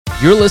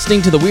You're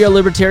listening to the We Are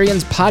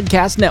Libertarians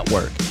Podcast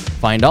Network.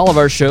 Find all of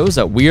our shows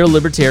at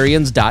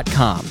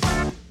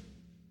wearelibertarians.com.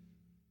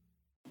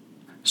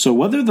 So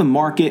whether the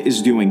market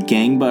is doing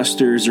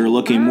gangbusters or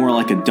looking more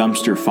like a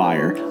dumpster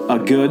fire, a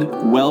good,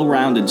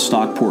 well-rounded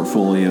stock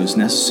portfolio is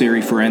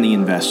necessary for any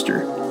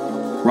investor.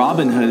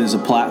 Robinhood is a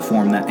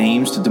platform that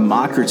aims to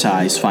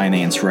democratize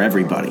finance for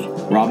everybody.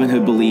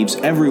 Robinhood believes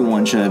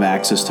everyone should have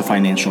access to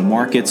financial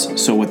markets,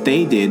 so what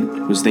they did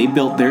was they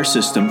built their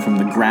system from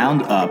the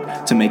ground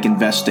up to make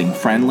investing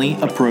friendly,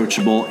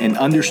 approachable, and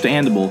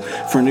understandable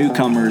for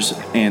newcomers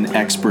and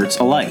experts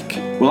alike.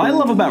 What I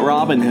love about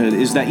Robinhood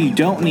is that you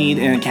don't need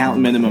an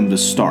account minimum to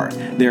start.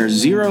 There are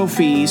zero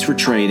fees for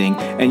trading,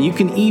 and you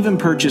can even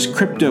purchase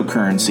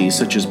cryptocurrencies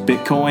such as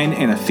Bitcoin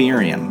and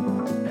Ethereum.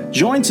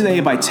 Join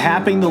today by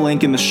tapping the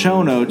link in the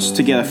show notes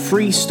to get a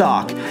free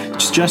stock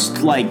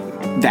just like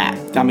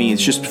that. I mean,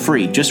 it's just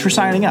free, just for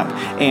signing up.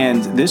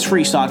 And this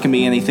free stock can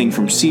be anything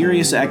from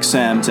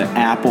SiriusXM to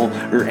Apple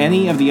or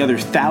any of the other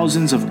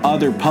thousands of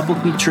other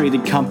publicly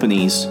traded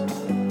companies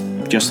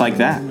just like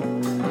that.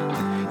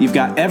 You've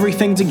got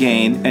everything to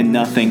gain and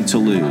nothing to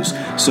lose.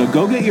 So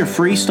go get your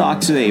free stock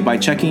today by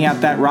checking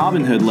out that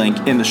Robinhood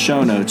link in the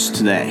show notes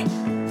today.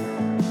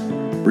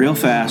 Real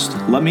fast,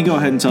 let me go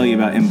ahead and tell you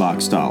about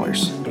Inbox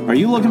Dollars. Are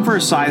you looking for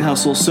a side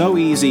hustle so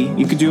easy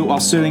you could do it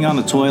while sitting on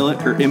the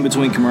toilet or in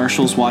between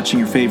commercials watching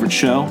your favorite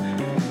show?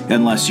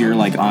 Unless you're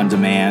like on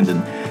demand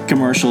and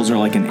commercials are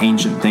like an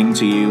ancient thing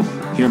to you,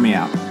 hear me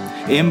out.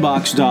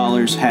 Inbox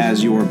Dollars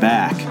has your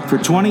back. For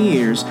 20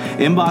 years,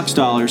 Inbox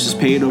Dollars has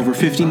paid over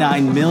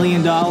 $59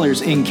 million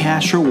in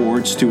cash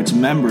rewards to its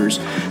members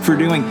for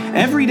doing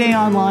everyday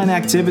online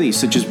activities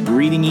such as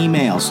reading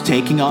emails,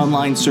 taking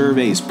online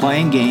surveys,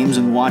 playing games,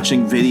 and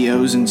watching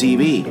videos and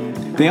TV.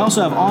 They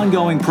also have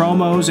ongoing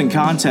promos and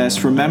contests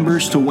for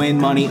members to win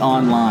money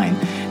online.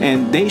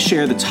 And they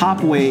share the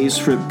top ways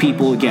for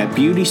people to get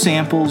beauty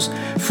samples,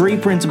 free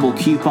printable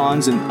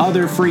coupons, and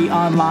other free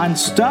online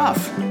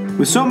stuff.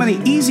 With so many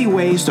easy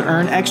ways to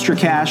earn extra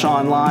cash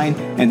online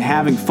and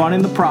having fun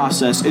in the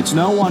process, it's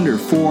no wonder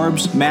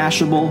Forbes,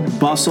 Mashable,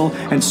 Bustle,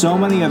 and so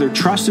many other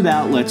trusted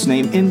outlets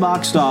name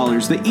Inbox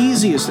Dollars the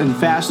easiest and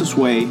fastest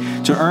way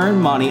to earn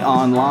money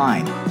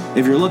online.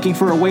 If you're looking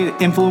for a way to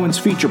influence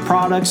future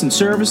products and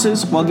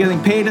services while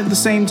getting paid at the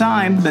same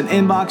time, then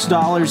Inbox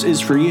Dollars is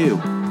for you.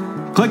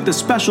 Click the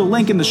special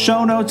link in the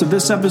show notes of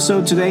this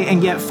episode today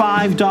and get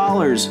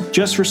 $5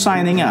 just for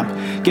signing up.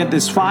 Get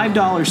this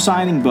 $5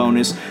 signing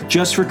bonus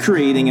just for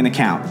creating an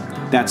account.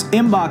 That's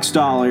Inbox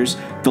Dollars.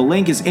 The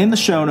link is in the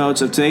show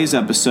notes of today's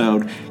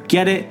episode.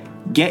 Get it,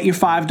 get your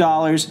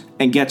 $5,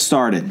 and get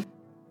started.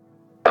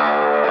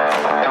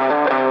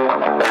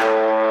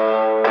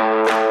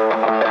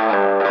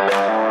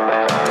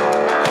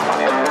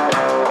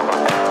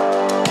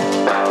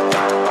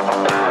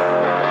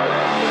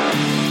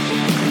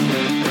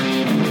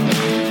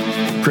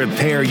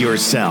 Prepare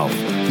yourself.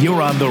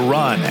 You're on the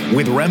run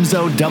with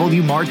Remzo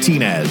W.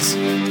 Martinez.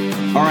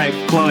 All right,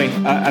 Chloe,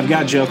 I've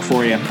got a joke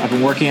for you. I've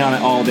been working on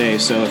it all day,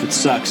 so if it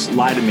sucks,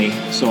 lie to me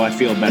so I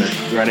feel better.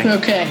 You ready?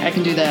 Okay, I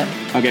can do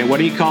that. Okay, what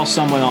do you call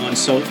someone on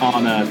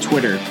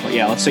Twitter?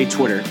 Yeah, let's say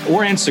Twitter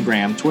or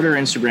Instagram. Twitter or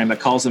Instagram that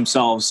calls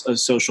themselves a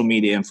social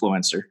media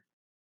influencer?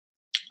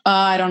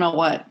 I don't know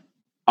what.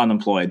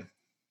 Unemployed.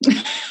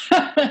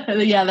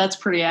 Yeah, that's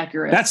pretty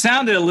accurate. That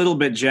sounded a little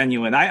bit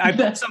genuine. I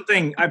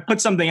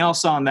put something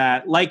else on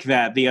that like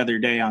that the other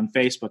day on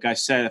Facebook. I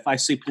said, if I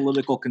see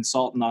political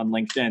consultant on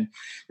LinkedIn,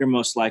 you're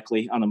most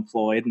likely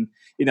unemployed.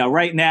 And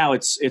right now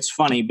it's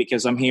funny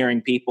because I'm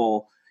hearing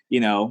people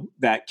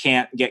that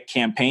can't get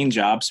campaign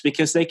jobs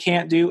because they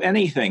can't do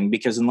anything,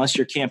 because unless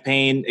your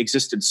campaign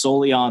existed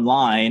solely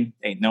online,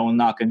 ain't no one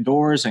knocking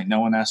doors, ain't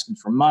no one asking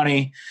for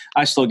money.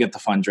 I still get the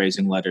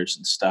fundraising letters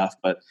and stuff,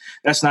 but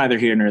that's neither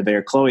here nor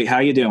there. Chloe, how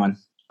you doing?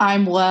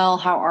 I'm well.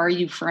 How are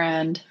you,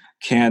 friend?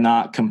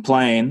 Cannot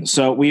complain.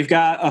 So we've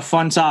got a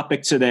fun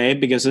topic today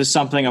because this is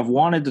something I've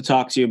wanted to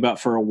talk to you about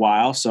for a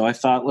while. So I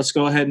thought, let's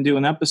go ahead and do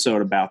an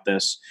episode about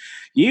this.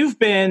 You've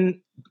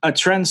been a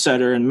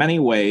trendsetter in many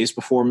ways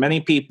before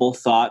many people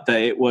thought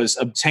that it was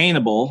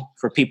obtainable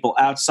for people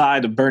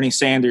outside of Bernie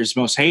Sanders'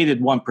 most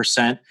hated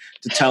 1%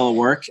 to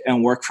telework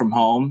and work from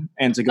home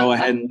and to go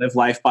ahead and live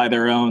life by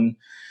their own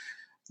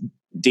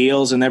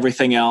deals and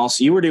everything else.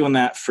 You were doing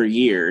that for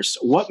years.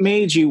 What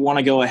made you want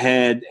to go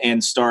ahead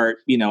and start,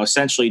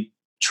 essentially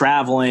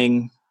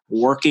traveling,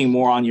 working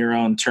more on your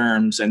own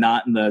terms and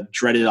not in the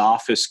dreaded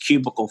office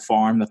cubicle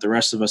farm that the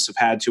rest of us have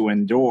had to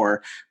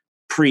endure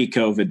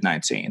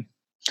pre-COVID-19?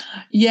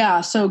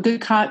 Yeah, so good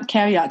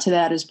caveat to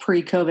that is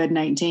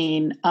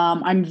pre-COVID-19.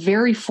 I'm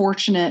very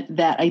fortunate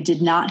that I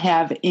did not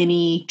have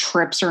any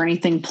trips or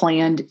anything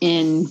planned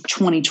in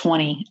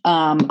 2020.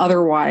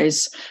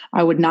 Otherwise,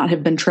 I would not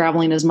have been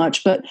traveling as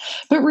much. But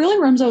really,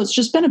 Remzo, it's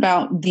just been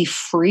about the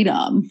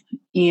freedom.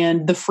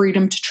 and the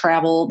freedom to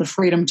travel, the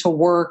freedom to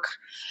work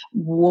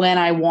when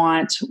I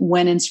want,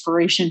 when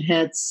inspiration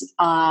hits.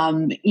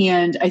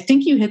 And I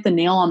think you hit the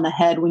nail on the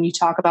head when you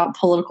talk about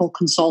political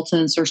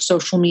consultants or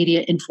social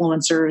media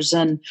influencers.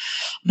 And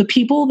the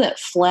people that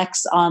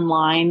flex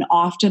online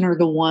often are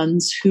the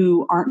ones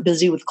who aren't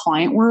busy with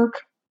client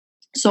work.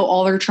 So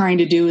all they're trying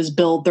to do is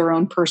build their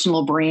own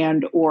personal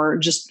brand or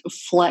just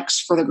flex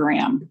for the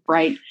gram,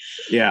 right?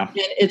 Yeah.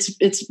 And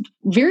it's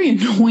very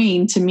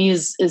annoying to me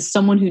as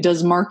someone who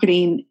does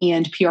marketing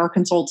and PR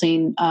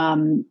consulting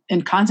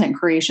and content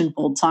creation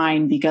full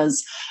time,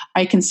 because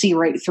I can see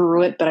right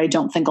through it, but I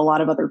don't think a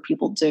lot of other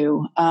people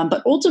do.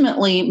 But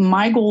ultimately,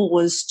 my goal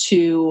was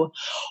to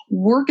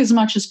work as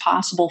much as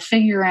possible,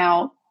 figure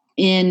out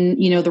in,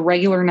 the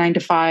regular 9 to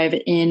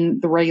 5, in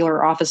the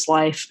regular office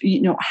life,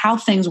 how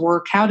things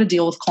work, how to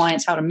deal with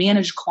clients, how to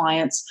manage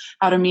clients,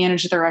 how to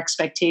manage their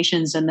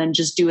expectations, and then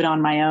just do it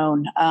on my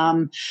own.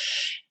 And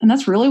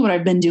that's really what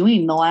I've been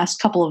doing the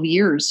last couple of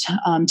years,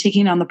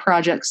 taking on the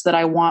projects that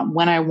I want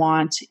when I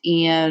want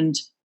and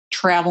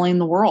traveling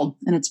the world.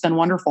 And it's been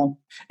wonderful.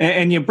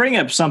 And you bring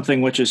up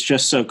something which is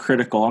just so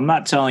critical. I'm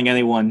not telling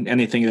anyone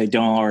anything they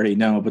don't already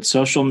know, but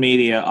social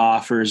media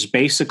offers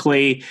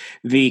basically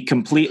the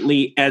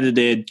completely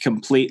edited,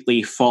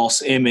 completely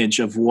false image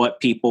of what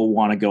people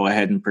want to go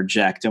ahead and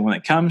project. And when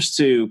it comes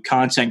to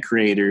content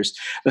creators,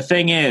 the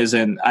thing is,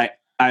 and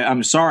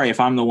I'm sorry if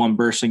I'm the one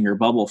bursting your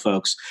bubble,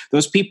 folks.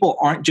 Those people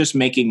aren't just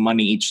making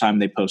money each time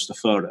they post a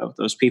photo.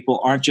 Those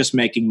people aren't just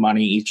making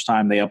money each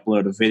time they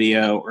upload a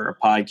video or a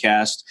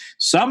podcast.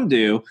 Some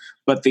do,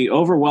 but the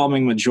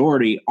overwhelming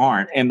majority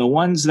aren't. And the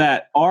ones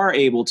that are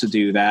able to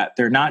do that,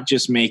 they're not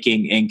just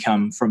making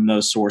income from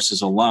those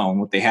sources alone.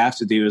 What they have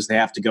to do is they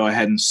have to go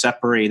ahead and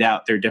separate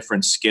out their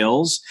different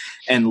skills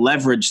and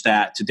leverage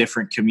that to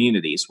different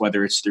communities,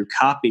 whether it's through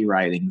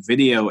copywriting,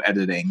 video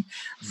editing,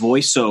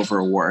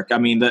 voiceover work. I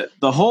mean,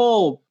 the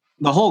whole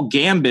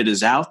gambit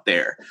is out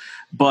there,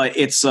 but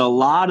it's a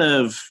lot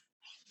of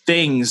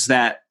things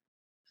that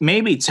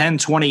maybe 10,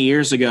 20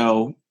 years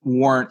ago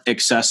weren't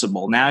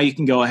accessible. Now you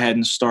can go ahead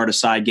and start a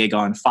side gig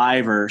on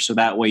Fiverr, so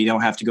that way you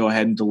don't have to go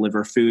ahead and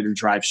deliver food or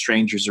drive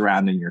strangers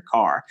around in your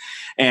car.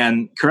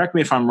 And correct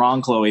me if I'm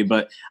wrong, Chloe,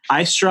 but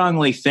I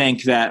strongly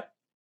think that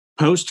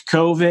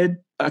post-COVID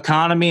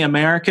economy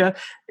America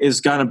is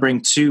going to bring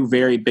two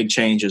very big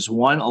changes.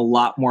 One, a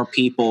lot more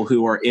people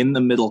who are in the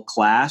middle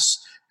class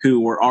who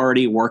were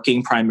already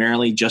working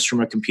primarily just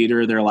from a computer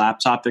or their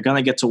laptop, they're going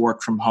to get to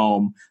work from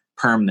home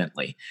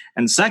permanently.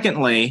 And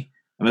secondly,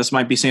 and this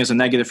might be seen as a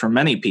negative for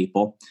many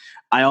people,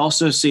 I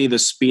also see the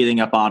speeding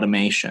up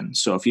automation.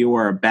 So if you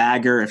were a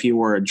bagger, if you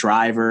were a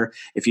driver,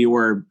 if you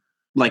were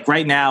like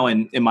right now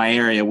in my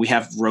area, we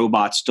have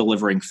robots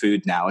delivering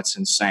food now. It's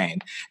insane.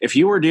 If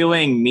you were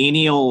doing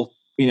menial,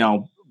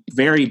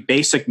 very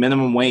basic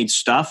minimum wage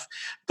stuff,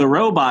 the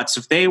robots,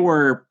 if they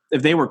were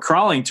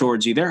crawling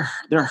towards you,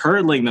 they're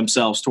hurtling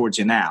themselves towards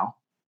you now.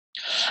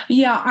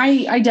 Yeah,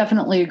 I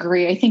definitely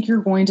agree. I think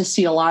you're going to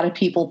see a lot of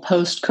people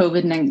post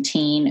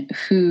COVID-19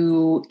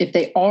 who, if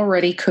they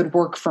already could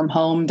work from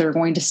home, they're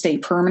going to stay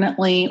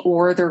permanently,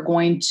 or they're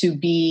going to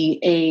be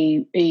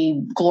a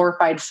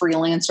glorified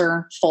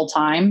freelancer full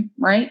time,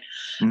 right?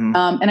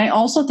 Mm-hmm. And I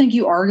also think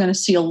you are going to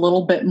see a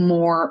little bit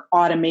more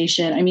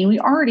automation. I mean, we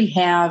already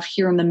have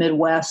here in the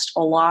Midwest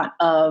a lot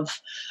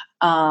of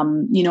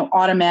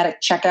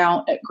automatic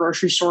checkout at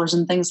grocery stores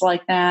and things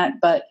like that.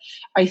 But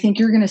I think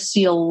you're going to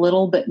see a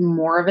little bit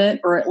more of it,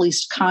 or at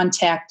least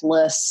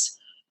contactless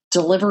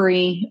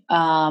delivery,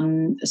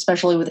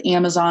 especially with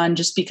Amazon,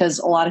 just because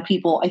a lot of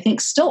people, I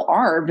think, still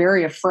are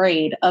very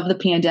afraid of the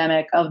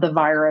pandemic, of the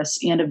virus,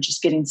 and of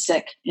just getting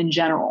sick in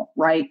general,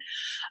 right?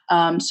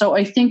 So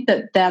I think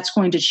that that's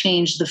going to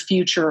change the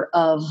future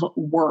of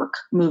work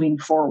moving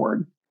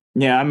forward.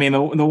 Yeah, I mean,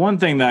 the one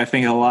thing that I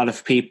think a lot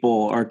of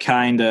people are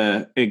kind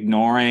of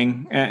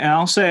ignoring, and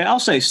I'll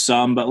say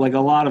some, but like a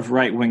lot of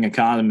right-wing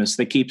economists,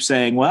 they keep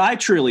saying, well, I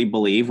truly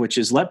believe, which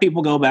is let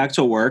people go back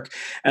to work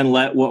and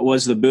let what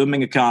was the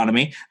booming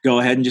economy go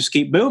ahead and just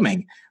keep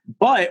booming.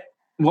 But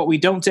what we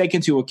don't take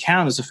into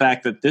account is the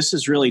fact that this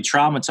has really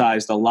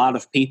traumatized a lot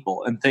of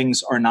people, and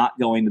things are not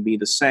going to be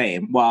the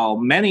same. While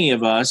many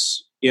of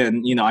us,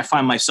 and, I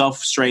find myself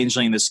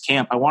strangely in this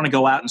camp. I want to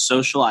go out and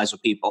socialize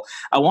with people.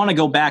 I want to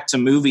go back to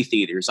movie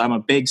theaters. I'm a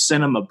big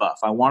cinema buff.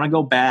 I want to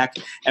go back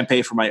and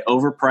pay for my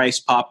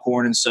overpriced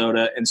popcorn and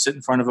soda and sit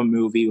in front of a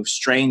movie with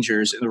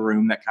strangers in a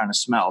room that kind of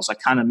smells. I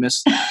kind of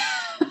miss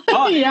that.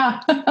 But,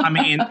 yeah. I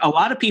mean, a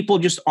lot of people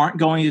just aren't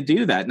going to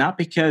do that, not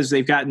because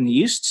they've gotten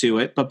used to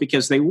it, but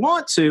because they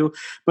want to,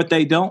 but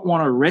they don't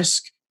want to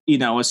risk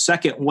a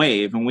second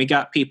wave. And we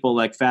got people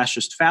like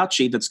fascist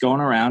Fauci that's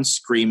going around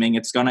screaming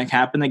it's going to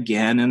happen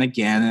again and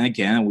again and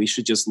again, and we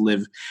should just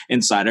live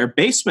inside our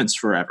basements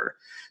forever.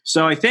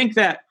 So I think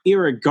that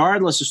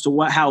irregardless as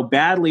to how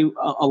badly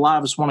a lot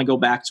of us want to go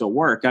back to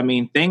work, I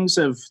mean, things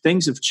have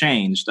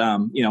changed.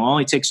 It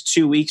only takes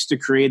 2 weeks to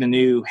create a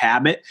new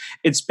habit.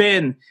 It's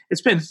been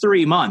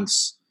 3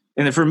 months.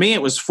 And for me,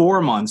 it was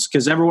 4 months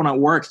because everyone at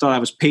work thought I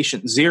was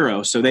patient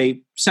zero. So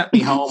they sent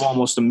me home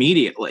almost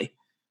immediately.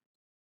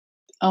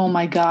 Oh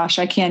my gosh,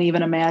 I can't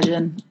even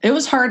imagine. It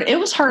was hard. It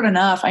was hard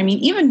enough. I mean,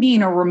 even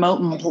being a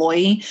remote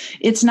employee,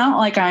 it's not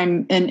like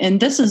and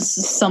this is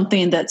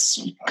something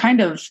that's kind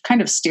of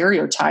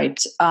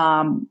stereotyped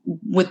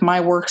with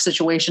my work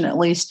situation, at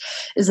least,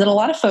 is that a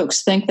lot of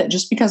folks think that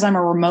just because I'm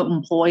a remote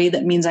employee,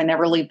 that means I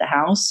never leave the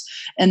house.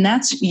 And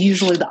that's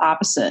usually the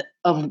opposite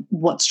of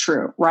what's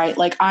true, right?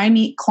 Like I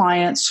meet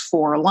clients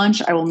for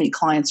lunch. I will meet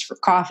clients for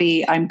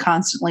coffee. I'm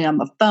constantly on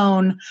the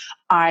phone.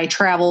 I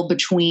travel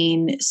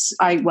between,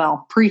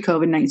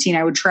 pre-COVID-19,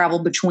 I would travel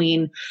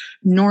between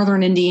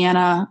northern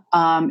Indiana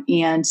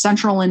and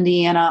central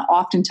Indiana.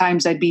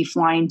 Oftentimes I'd be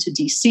flying to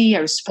DC.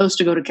 I was supposed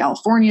to go to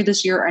California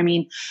this year. I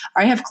mean,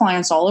 I have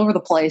clients all over the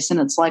place.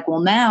 And it's like, well,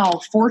 now,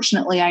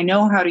 fortunately, I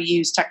know how to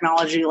use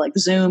technology like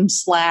Zoom,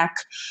 Slack,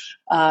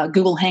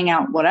 Google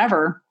Hangout,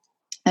 whatever.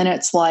 And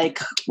it's like,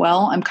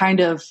 well, I'm kind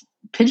of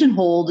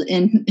pigeonholed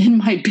in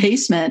my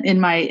basement, in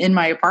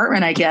my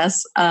apartment, I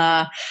guess.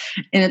 And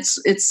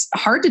it's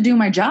hard to do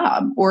my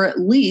job, or at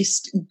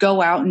least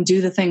go out and do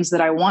the things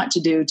that I want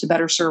to do to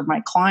better serve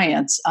my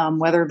clients.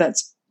 Whether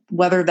that's,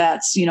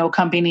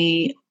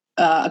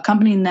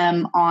 accompanying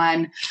them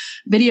on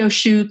video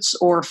shoots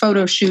or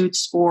photo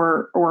shoots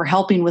or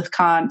helping with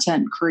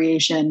content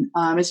creation.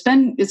 It's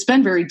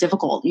been very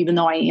difficult, even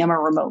though I am a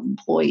remote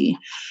employee.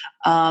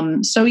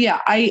 So yeah,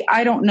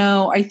 I don't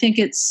know. I think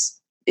it's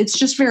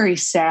just very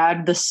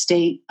sad, the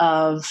state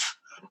of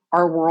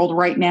our world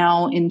right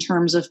now in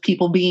terms of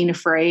people being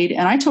afraid.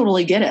 And I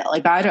totally get it.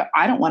 Like,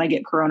 I don't want to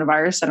get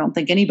coronavirus. I don't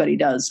think anybody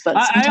does,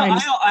 but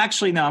sometimes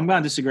actually, no, I'm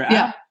going to disagree.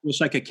 Yeah. I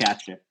wish I could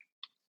catch it.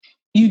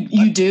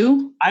 You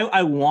do?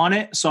 I want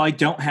it so I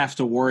don't have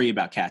to worry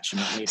about catching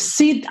it later.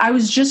 See, I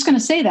was just going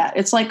to say that.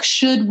 It's like,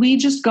 should we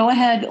just go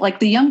ahead,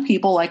 like the young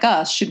people like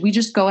us, should we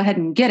just go ahead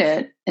and get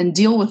it and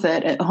deal with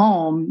it at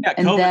home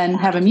and COVID, then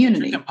have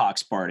immunity?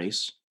 Pox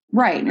parties.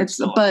 Right.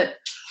 But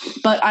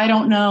I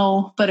don't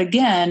know. But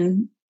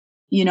again,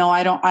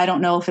 I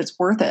don't know if it's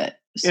worth it.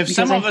 If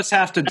some of us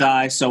have to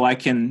die so I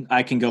can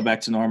go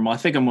back to normal, I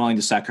think I'm willing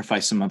to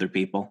sacrifice some other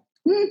people.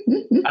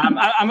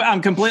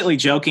 I'm completely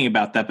joking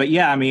about that, but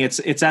yeah, I mean,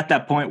 it's at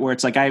that point where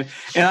it's like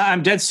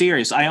I'm dead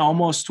serious. I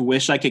almost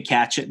wish I could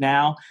catch it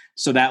now,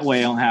 so that way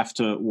I don't have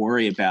to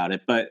worry about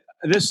it. But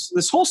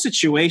this whole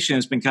situation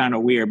has been kind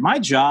of weird. My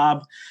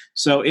job,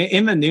 so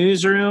in the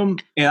newsroom,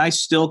 and I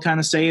still kind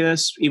of say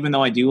this, even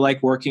though I do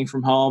like working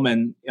from home,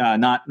 and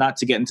not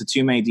to get into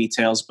too many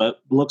details,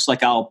 but looks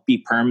like I'll be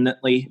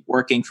permanently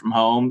working from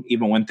home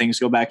even when things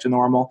go back to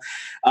normal.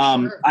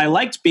 Sure. I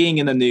liked being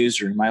in the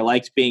newsroom. I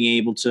liked being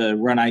able to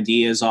run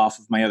ideas off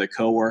of my other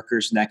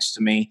coworkers next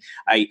to me.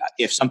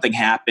 If something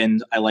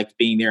happened, I liked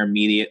being there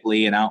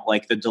immediately, and I don't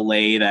like the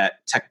delay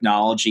that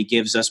technology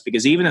gives us,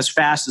 because even as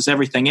fast as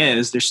everything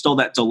is, there's still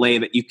that delay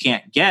that you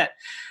can't get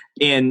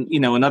in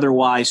an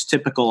otherwise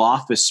typical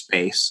office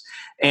space.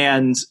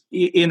 And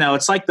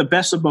it's like the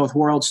best of both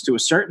worlds to a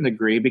certain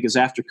degree, because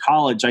after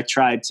college I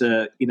tried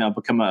to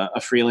become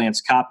a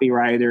freelance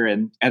copywriter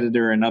and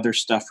editor and other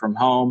stuff from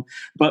home.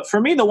 But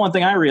for me, the one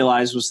thing I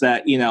realized was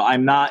that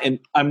I'm not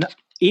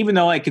even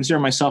though I consider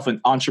myself an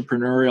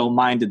entrepreneurial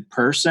minded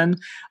person,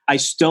 I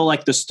still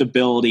like the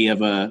stability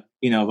of a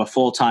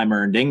full-time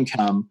earned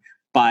income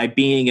by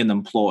being an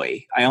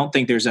employee. I don't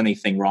think there's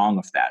anything wrong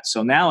with that.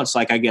 So now it's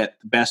like I get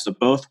the best of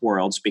both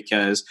worlds,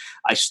 because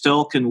I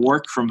still can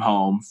work from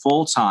home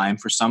full time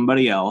for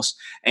somebody else,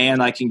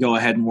 and I can go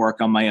ahead and work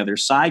on my other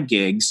side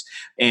gigs,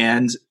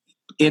 and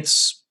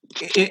it's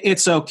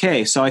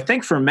okay. So I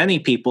think for many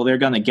people, they're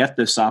going to get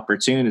this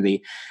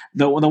opportunity.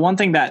 The one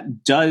thing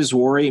that does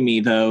worry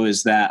me, though,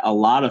 is that a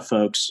lot of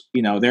folks,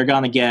 they're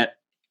going to get.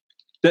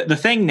 The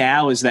thing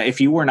now is that if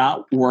you were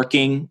not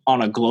working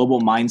on a global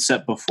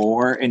mindset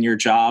before and your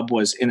job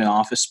was in an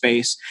office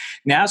space,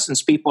 now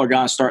since people are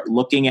going to start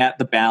looking at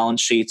the balance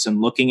sheets and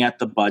looking at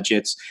the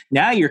budgets,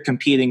 now you're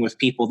competing with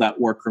people that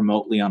work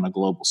remotely on a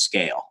global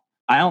scale.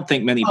 I don't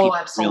think many people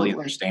really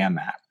understand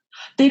that.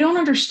 They don't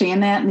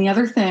understand that. And the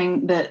other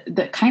thing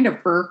that kind of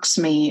irks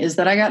me is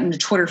that I got into a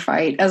Twitter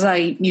fight, as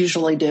I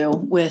usually do,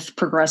 with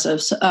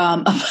progressives.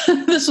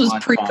 This was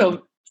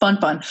pre-COVID.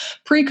 Fun,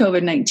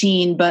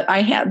 pre-COVID-19, but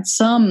I had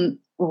some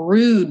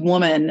rude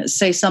woman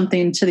say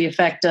something to the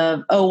effect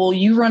of, "Oh, well,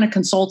 you run a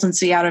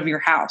consultancy out of your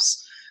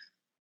house."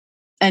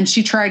 And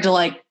she tried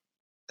to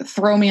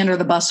throw me under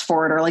the bus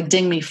for it, or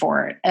ding me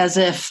for it, as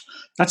if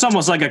that's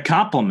almost like a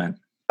compliment.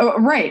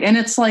 Right. And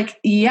it's like,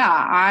 yeah,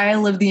 I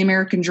live the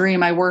American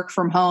dream. I work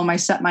from home. I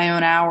set my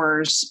own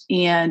hours,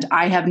 and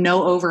I have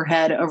no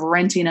overhead of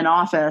renting an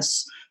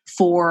office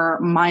for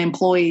my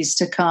employees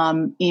to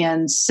come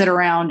and sit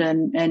around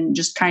and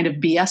just kind of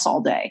BS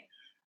all day.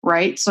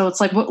 Right. So it's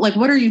like,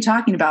 what are you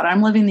talking about?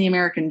 I'm living the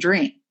American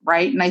dream.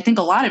 Right. And I think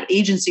a lot of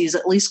agencies,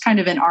 at least kind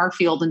of in our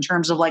field, in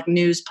terms of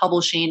news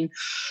publishing,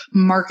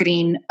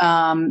 marketing,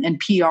 and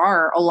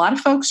PR, a lot of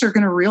folks are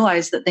going to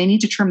realize that they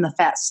need to trim the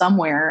fat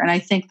somewhere. And I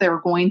think they're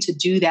going to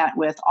do that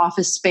with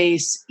office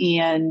space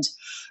and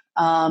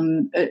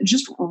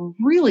just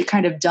really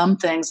kind of dumb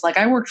things. Like,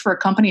 I worked for a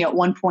company at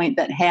one point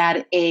that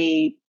had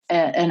a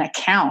an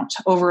account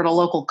over at a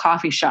local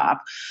coffee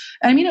shop.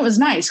 I mean, it was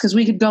nice because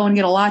we could go and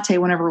get a latte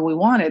whenever we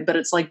wanted, but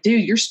it's like,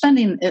 dude, you're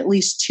spending at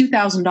least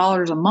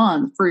 $2,000 a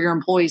month for your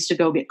employees to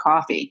go get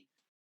coffee.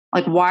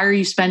 Like, why are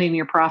you spending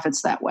your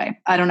profits that way?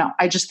 I don't know.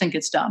 I just think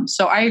it's dumb.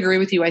 So I agree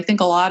with you. I think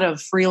a lot of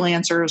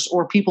freelancers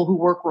or people who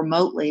work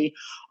remotely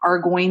are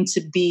going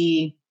to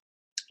be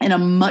in a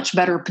much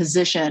better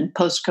position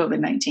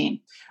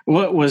post-COVID-19.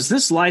 What was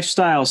this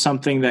lifestyle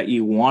something that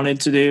you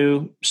wanted to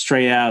do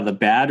straight out of the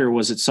bat, or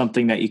was it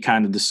something that you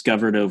kind of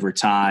discovered over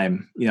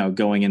time,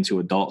 going into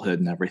adulthood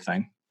and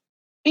everything?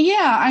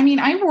 Yeah, I mean,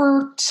 I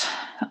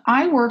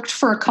worked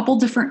for a couple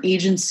different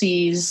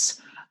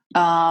agencies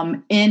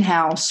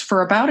in-house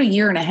for about a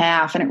year and a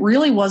half. And it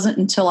really wasn't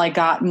until I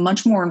got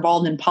much more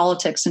involved in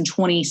politics in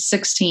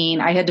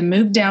 2016. I had to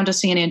move down to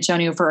San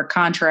Antonio for a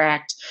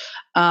contract.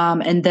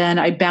 And then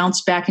I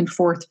bounced back and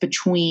forth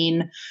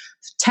between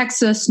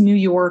Texas, New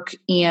York,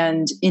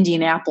 and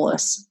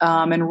Indianapolis,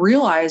 and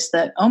realized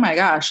that, oh my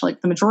gosh,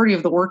 like the majority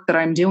of the work that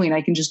I'm doing,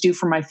 I can just do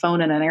from my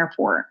phone in an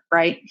airport,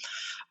 right?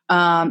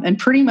 And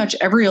pretty much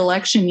every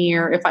election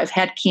year, if I've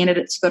had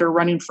candidates that are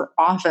running for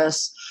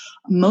office,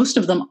 most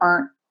of them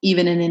aren't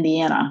even in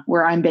Indiana,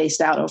 where I'm based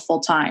out of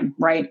full time,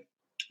 right?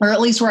 Or at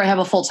least where I have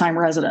a full-time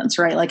residence,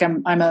 right? Like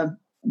I'm a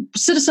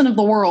citizen of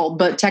the world,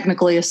 but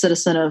technically a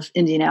citizen of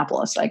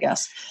Indianapolis, I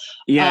guess.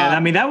 Yeah, I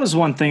mean, that was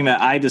one thing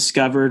that I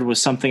discovered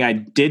was something I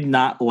did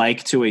not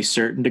like to a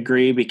certain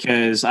degree,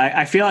 because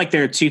I feel like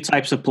there are two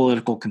types of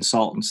political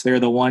consultants. There are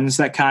the ones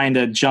that kind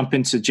of jump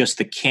into just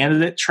the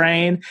candidate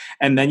train,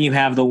 and then you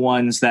have the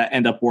ones that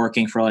end up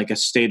working for like a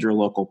state or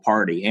local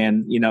party.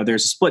 And,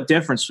 there's a split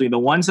difference between the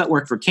ones that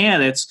work for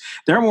candidates.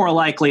 They're more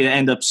likely to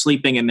end up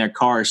sleeping in their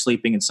car, or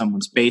sleeping in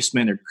someone's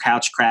basement, or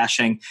couch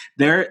crashing.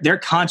 They're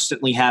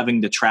constantly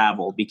having to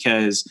travel,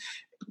 because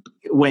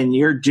when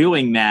you're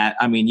doing that,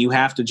 I mean, you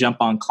have to jump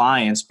on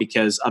clients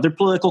because other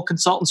political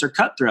consultants are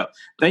cutthroat.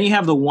 Then you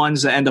have the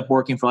ones that end up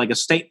working for like a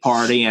state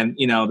party, and,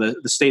 the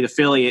state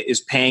affiliate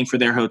is paying for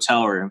their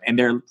hotel room and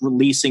they're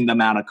leasing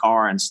them out a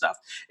car and stuff.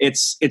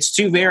 It's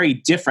two very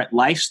different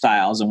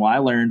lifestyles. And what I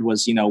learned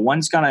was,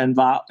 one's going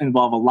to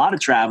involve a lot of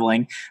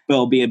traveling, but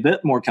it'll be a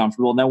bit more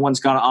comfortable. And then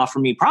one's going to offer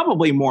me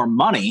probably more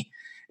money,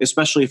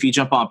 especially if you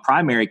jump on a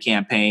primary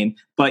campaign,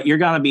 but you're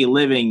going to be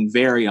living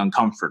very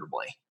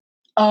uncomfortably.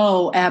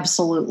 Oh,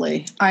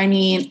 absolutely. I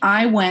mean,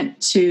 I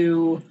went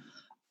to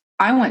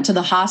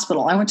the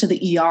hospital. I went to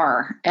the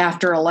ER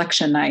after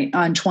election night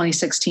on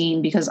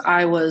 2016 because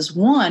I was,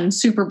 one,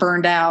 super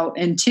burned out,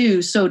 and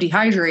two, so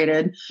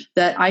dehydrated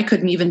that I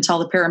couldn't even tell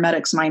the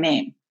paramedics my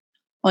name.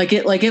 Like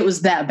it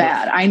was that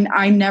bad.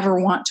 I never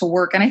want to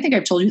work. And I think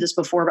I've told you this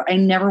before, but I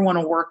never want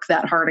to work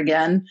that hard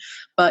again.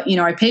 But,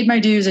 I paid my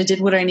dues. I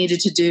did what I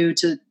needed to do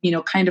to,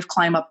 kind of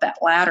climb up that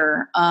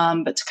ladder.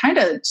 But to kind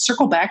of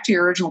circle back to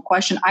your original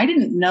question, I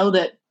didn't know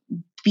that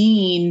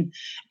being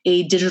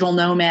a digital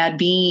nomad,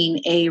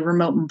 being a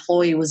remote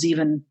employee was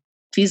even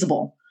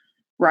feasible.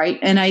 Right.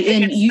 And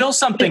it's still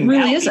something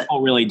really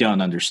people really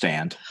don't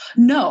understand.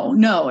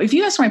 No. If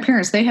you ask my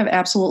parents, they have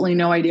absolutely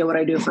no idea what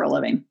I do for a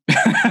living.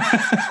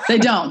 They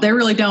don't. They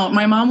really don't.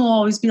 My mom will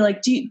always be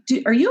like,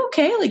 are you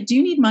okay? Like, do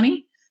you need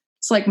money?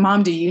 It's like,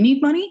 Mom, do you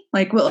need money?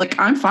 Like, well, like,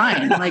 I'm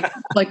fine.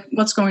 Like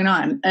what's going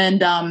on?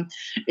 And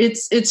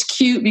it's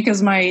cute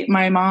because my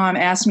mom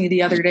asked me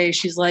the other day,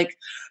 she's like,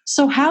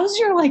 so how's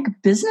your like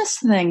business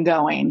thing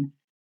going?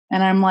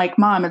 And I'm like,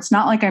 Mom, it's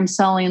not like I'm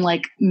selling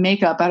like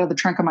makeup out of the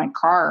trunk of my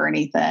car or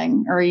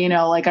anything. Or,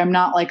 like I'm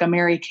not like a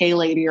Mary Kay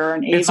lady or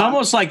an Avon. It's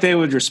almost like they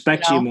would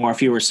respect you more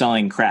if you were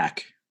selling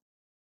crack.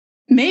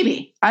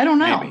 Maybe. I don't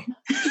know. Maybe.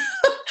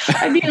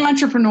 I'd be an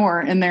entrepreneur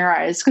in their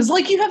eyes. Cause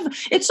like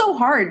it's so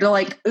hard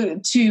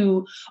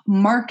to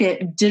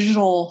market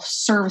digital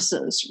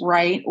services,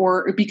 right?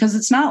 Or because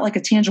it's not like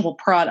a tangible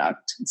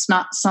product. It's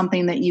not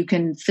something that you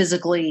can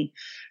physically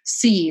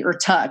see or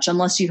touch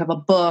unless you have a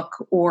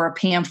book or a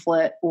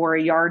pamphlet or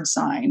a yard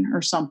sign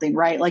or something,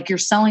 right? Like you're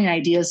selling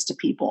ideas to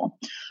people.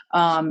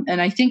 And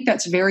I think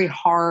that's very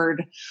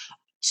hard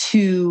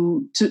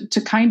to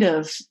kind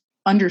of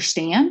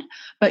understand.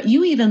 But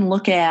you even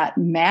look at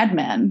Mad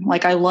Men.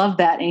 Like I love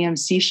that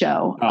AMC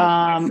show.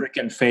 My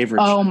freaking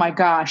favorite. Oh my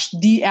gosh,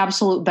 the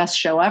absolute best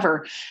show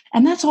ever.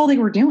 And that's all they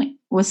were doing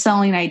was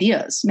selling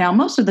ideas. Now,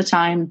 most of the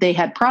time they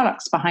had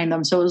products behind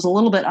them, so it was a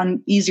little bit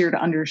easier to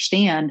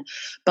understand.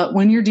 But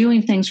when you're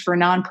doing things for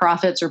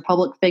nonprofits or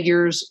public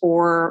figures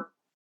or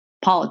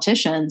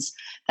politicians,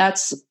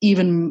 that's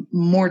even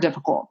more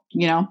difficult,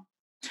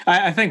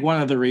 I think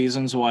one of the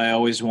reasons why I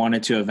always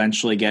wanted to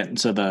eventually get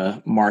into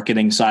the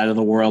marketing side of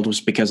the world was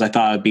because I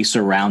thought I'd be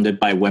surrounded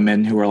by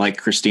women who are like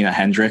Christina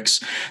Hendricks.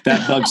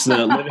 That bugs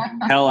the living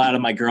hell out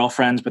of my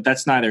girlfriends, but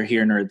that's neither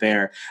here nor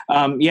there.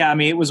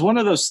 It was one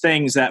of those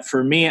things that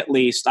for me, at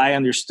least, I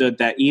understood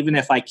that even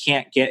if I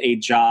can't get a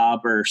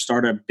job or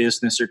start a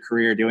business or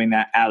career doing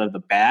that out of the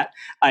bat,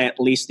 I at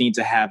least need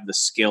to have the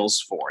skills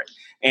for it.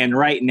 And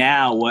right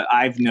now, what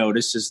I've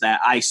noticed is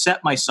that I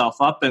set myself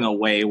up in a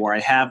way where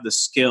I have the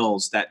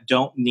skills that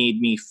don't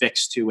need me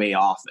fixed to a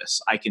office.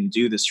 I can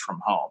do this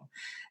from home.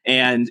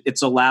 And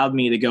it's allowed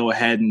me to go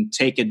ahead and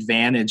take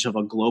advantage of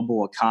a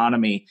global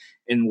economy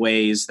in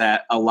ways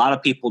that a lot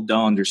of people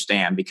don't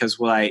understand. Because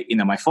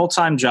my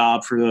full-time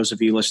job, for those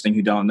of you listening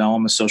who don't know,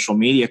 I'm a social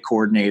media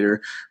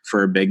coordinator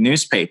for a big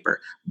newspaper.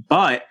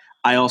 But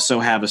I also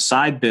have a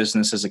side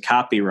business as a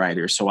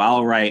copywriter. So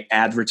I'll write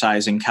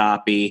advertising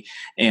copy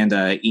and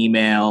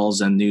emails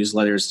and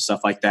newsletters and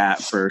stuff like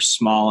that for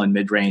small and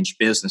mid-range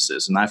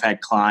businesses. And I've had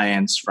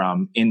clients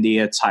from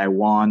India,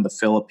 Taiwan, the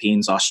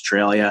Philippines,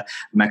 Australia,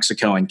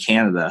 Mexico, and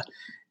Canada.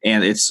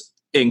 And it's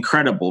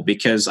incredible,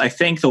 because I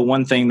think the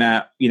one thing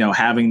that,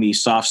 having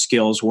these soft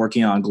skills,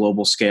 working on a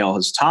global scale,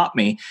 has taught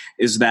me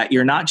is that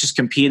you're not just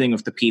competing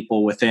with the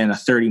people within a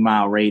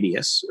 30-mile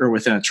radius or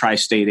within a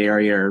tri-state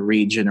area or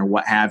region or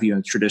what have you in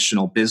a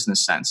traditional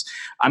business sense.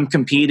 I'm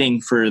competing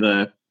for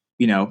the,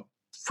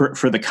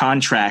 for the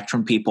contract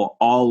from people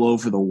all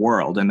over the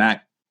world. And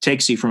that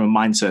takes you from a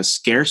mindset of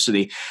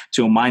scarcity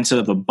to a mindset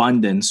of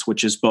abundance,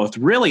 which is both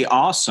really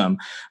awesome,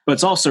 but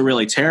it's also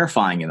really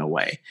terrifying in a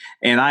way.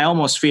 And I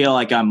almost feel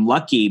like I'm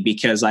lucky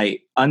because I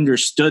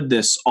understood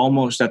this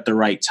almost at the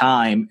right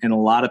time. And a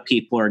lot of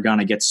people are going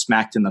to get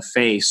smacked in the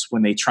face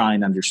when they try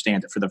and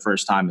understand it for the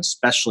first time,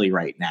 especially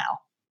right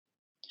now.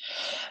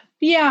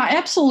 Yeah,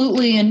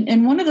 absolutely.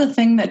 And one of the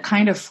things that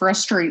kind of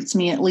frustrates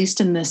me, at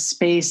least in this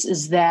space,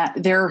 is that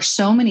there are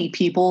so many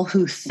people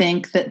who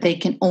think that they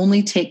can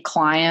only take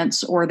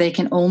clients or they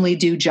can only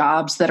do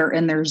jobs that are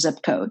in their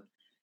zip code.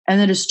 And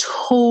that is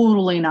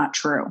totally not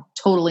true.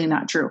 Totally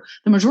not true.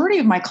 The majority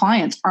of my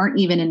clients aren't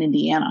even in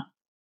Indiana.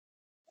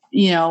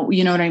 You know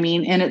what I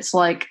mean? And it's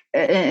like,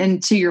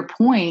 and to your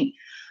point,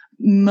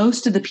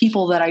 most of the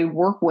people that I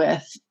work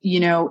with,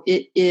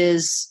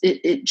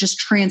 it just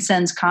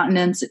transcends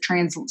continents. It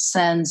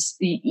transcends,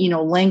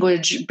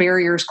 language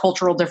barriers,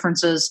 cultural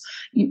differences.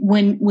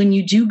 When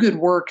you do good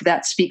work,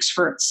 that speaks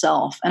for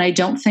itself. And I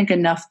don't think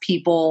enough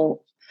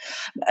people,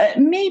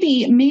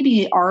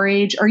 maybe our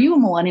age. Are you a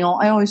millennial?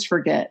 I always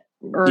forget.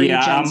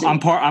 Yeah, I'm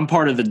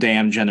part of the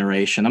damn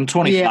generation. I'm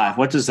 25. Yeah.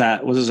 What does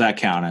that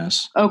count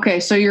as?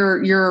 Okay, so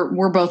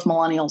we're both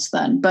millennials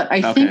then. But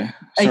I think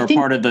we're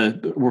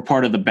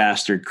part of the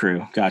bastard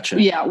crew.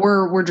 Gotcha. Yeah,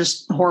 we're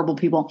just horrible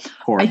people.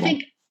 Horrible. I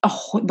think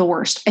the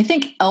worst. I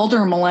think elder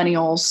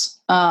millennials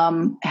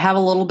have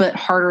a little bit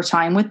harder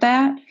time with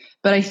that,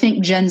 but I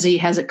think Gen Z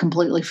has it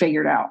completely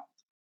figured out.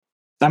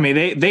 I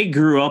mean, they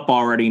grew up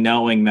already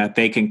knowing that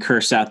they can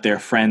curse out their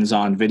friends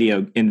in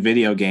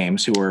video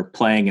games who are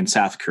playing in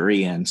South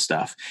Korea and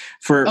stuff.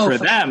 For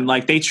them,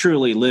 like, they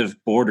truly live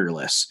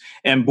borderless.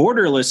 And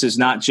borderless is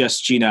not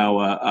just,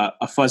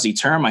 a fuzzy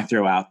term I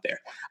throw out there.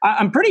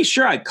 I'm pretty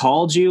sure I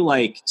called you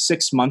like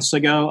 6 months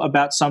ago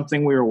about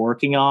something we were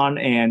working on,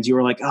 and you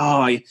were like,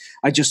 "Oh,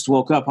 I just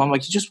woke up." I'm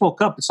like, "You just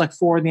woke up? It's like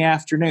 4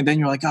 p.m. Then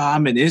you're like, "Oh,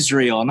 I'm in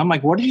Israel," and I'm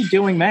like, "What are you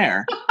doing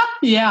there?"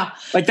 Yeah.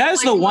 Like, that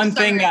is the one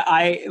thing that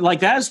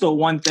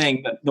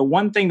the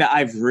one thing that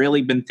I've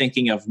really been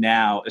thinking of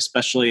now,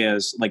 especially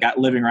as like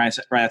living right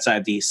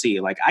outside DC.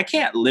 Like, I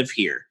can't live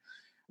here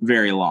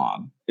very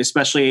long,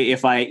 especially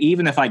if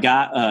I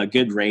got a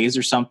good raise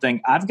or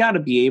something. I've got to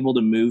be able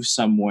to move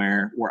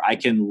somewhere where I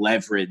can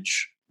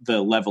leverage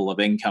the level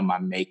of income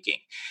I'm making.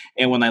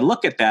 And when I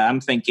look at that,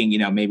 I'm thinking,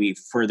 maybe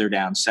further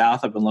down south.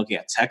 I've been looking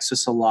at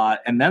Texas a lot.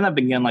 And then I've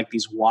been getting like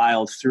these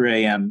wild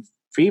 3 a.m.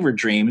 fever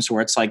dreams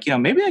where it's like,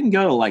 maybe I can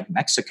go to like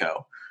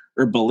Mexico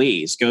or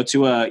Belize, go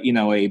to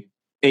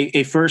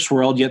a first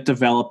world yet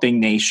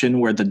developing nation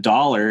where the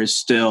dollar is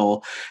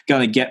still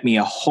going to get me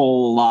a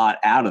whole lot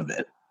out of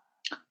it.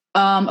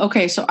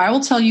 Okay, so I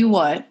will tell you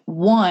what.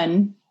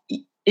 One,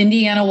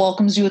 Indiana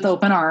welcomes you with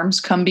open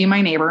arms. Come be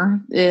my neighbor.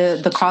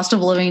 The cost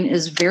of living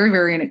is very,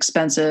 very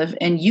inexpensive,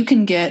 and you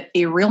can get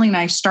a really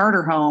nice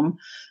starter home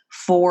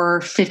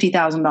for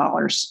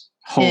 $50,000.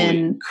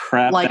 Holy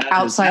crap! Like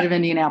outside of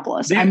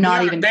Indianapolis. I'm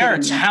not even kidding. There are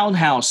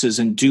townhouses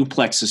and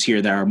duplexes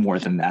here that are more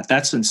than that.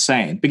 That's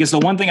insane. Because the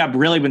one thing I've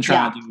really been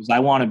trying to do is I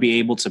want to be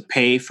able to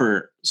pay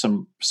for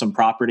some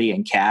property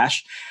in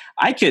cash.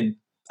 I could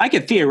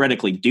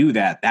theoretically do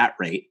that at that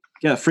rate.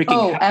 Get a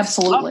freaking house.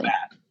 Absolutely.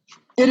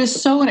 It is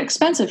so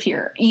inexpensive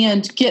here.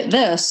 And get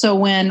this.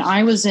 So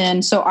I was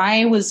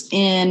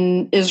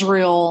in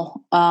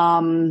Israel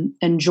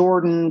and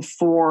Jordan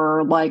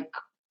for like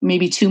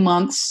maybe 2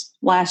 months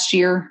last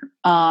year.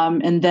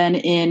 And then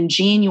in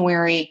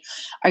January,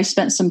 I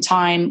spent some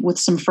time with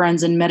some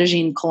friends in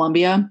Medellin,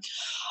 Colombia.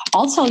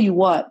 I'll tell you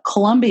what,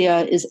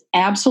 Colombia is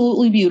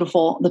absolutely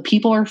beautiful. The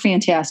people are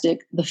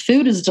fantastic. The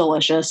food is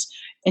delicious.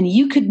 And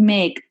you could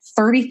make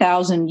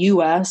 $30,000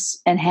 US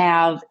and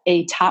have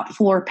a top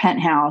floor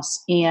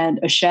penthouse and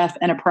a chef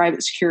and a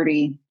private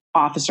security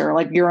officer,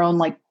 like your own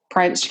like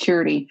private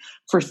security,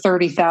 for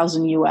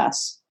 $30,000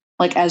 US.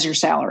 Like as your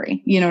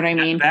salary. You know what I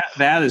mean?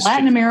 That is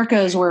Latin America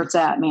is where it's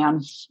at,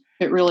 man.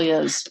 It really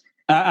is.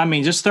 I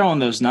mean, just throwing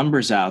those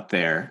numbers out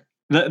there.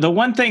 The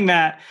one thing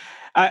that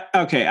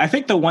I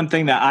think the one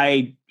thing that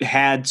I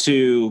had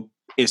to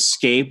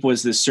escape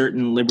was this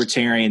certain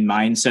libertarian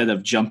mindset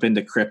of jump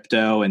into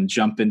crypto and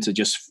jump into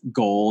just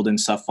gold and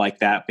stuff like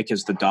that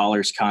because the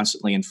dollar's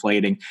constantly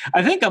inflating.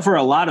 I think for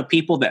a lot of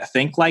people that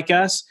think like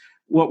us,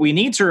 what we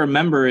need to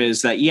remember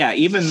is that, yeah,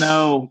 even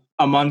though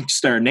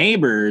amongst our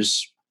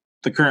neighbors,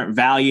 the current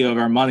value of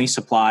our money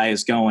supply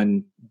is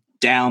going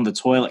down the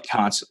toilet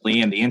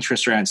constantly and the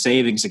interest rate on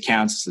savings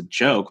accounts is a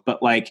joke,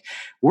 but like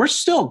we're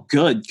still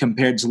good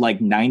compared to like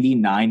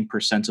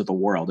 99% of the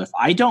world. If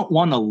I don't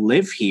want to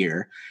live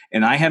here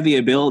and I have the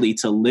ability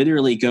to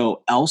literally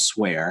go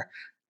elsewhere,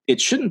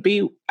 it shouldn't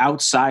be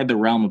outside the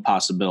realm of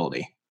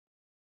possibility.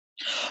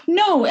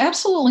 No,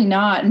 absolutely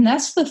not. And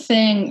that's the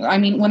thing. I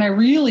mean, when I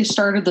really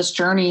started this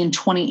journey in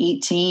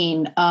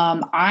 2018,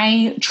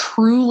 I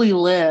truly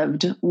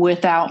lived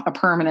without a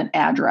permanent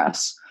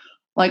address.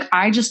 Like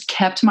I just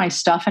kept my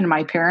stuff in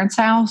my parents'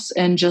 house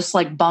and just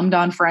like bummed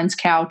on friends'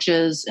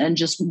 couches and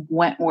just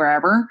went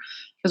wherever.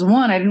 Because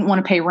one, I didn't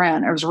want to pay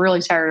rent. I was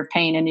really tired of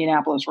paying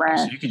Indianapolis rent.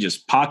 So you could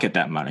just pocket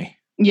that money.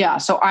 Yeah.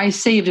 So I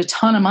saved a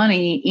ton of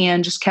money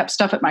and just kept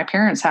stuff at my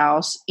parents'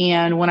 house.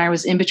 And when I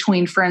was in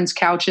between friends'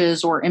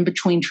 couches or in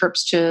between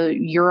trips to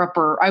Europe,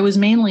 or I was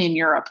mainly in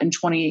Europe in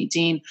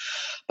 2018,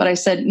 but I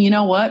said, you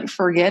know what,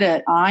 forget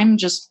it. I'm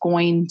just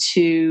going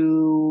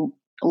to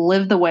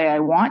live the way I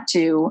want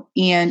to.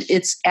 And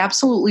it's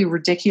absolutely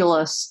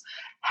ridiculous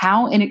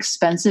how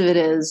inexpensive it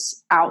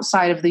is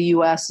outside of the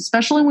US,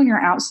 especially when you're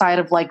outside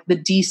of like the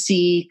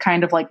DC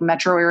kind of like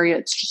metro area.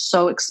 It's just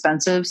so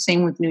expensive.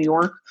 Same with New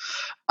York.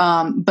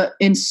 But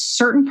in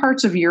certain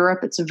parts of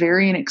Europe, it's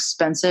very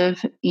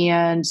inexpensive.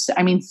 And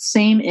I mean,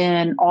 same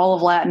in all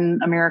of Latin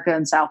America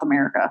and South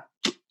America.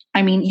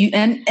 I mean,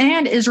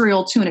 and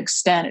Israel to an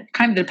extent. It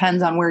kind of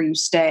depends on where you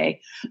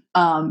stay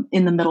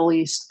in the Middle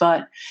East,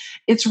 but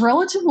it's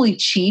relatively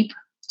cheap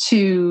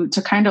to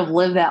kind of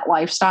live that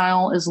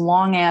lifestyle as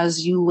long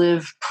as you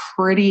live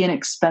pretty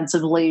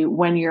inexpensively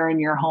when you're in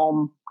your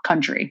home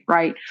country,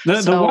 right?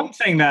 The one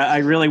thing that I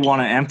really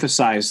want to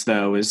emphasize,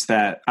 though, is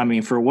that, I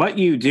mean, for what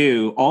you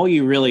do, all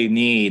you really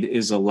need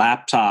is a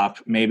laptop,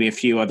 maybe a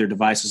few other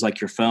devices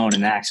like your phone,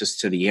 and access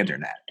to the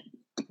internet.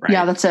 Right?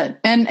 Yeah, that's it.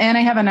 And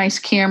I have a nice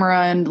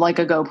camera and like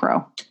a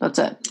GoPro. That's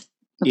it.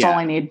 That's all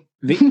I need.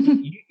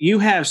 You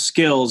have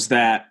skills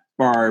that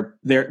are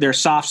they're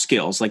soft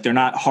skills, like they're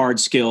not hard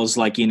skills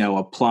like, you know,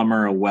 a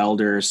plumber, a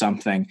welder or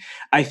something.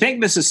 I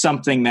think this is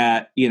something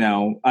that, you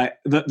know,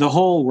 the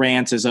whole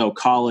rant is, oh,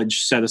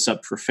 college set us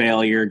up for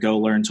failure, go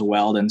learn to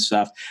weld and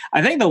stuff.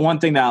 I think the one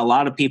thing that a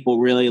lot of people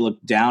really look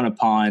down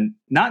upon,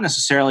 not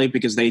necessarily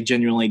because they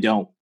genuinely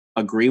don't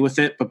agree with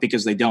it, but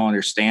because they don't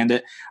understand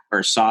it,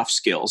 are soft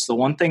skills. The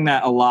one thing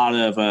that a lot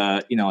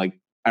of, you know, like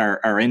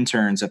our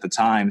interns at the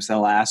times,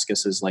 they'll ask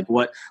us is like,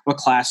 what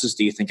classes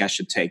do you think I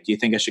should take? Do you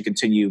think I should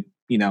continue,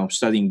 you know,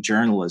 studying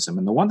journalism?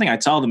 And the one thing I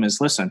tell them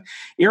is, listen,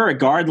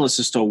 irregardless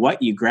as to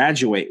what you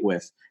graduate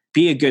with,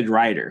 be a good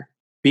writer,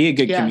 be a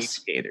good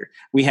communicator.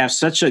 We have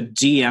such a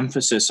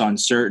de-emphasis on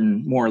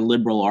certain more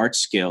liberal arts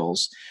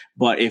skills.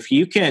 But if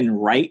you can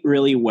write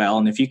really well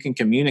and if you can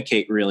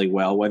communicate really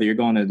well, whether you're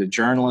going into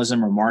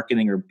journalism or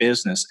marketing or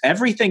business,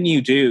 everything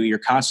you do, you're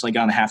constantly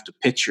going to have to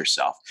pitch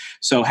yourself.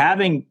 So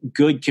having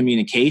good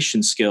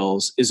communication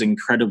skills is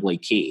incredibly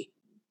key.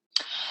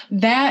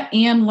 That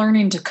and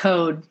learning to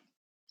code.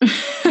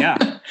 Yeah.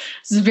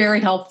 This is very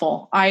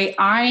helpful.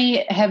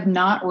 I have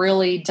not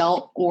really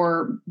dealt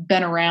or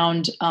been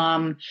around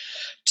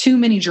too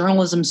many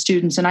journalism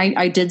students. And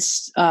I did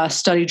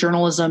study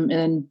journalism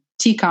in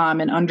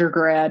TCOM in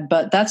undergrad,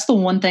 but that's the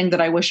one thing that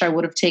I wish I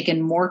would have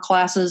taken more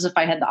classes if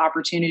I had the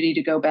opportunity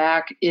to go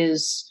back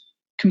is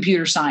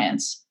computer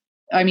science.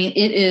 I mean,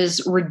 it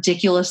is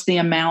ridiculous the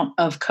amount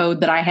of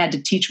code that I had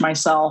to teach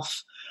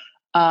myself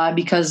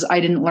because I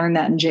didn't learn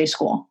that in J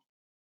school,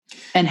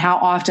 and how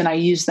often I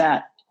use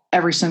that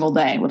every single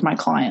day with my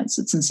clients.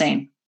 It's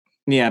insane.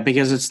 Yeah,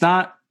 because it's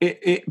not,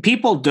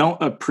 people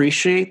don't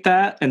appreciate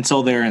that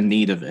until they're in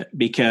need of it.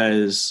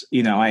 Because,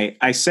 you know,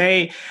 I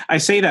say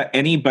that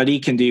anybody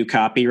can do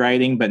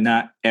copywriting, but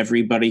not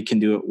everybody can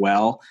do it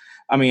well.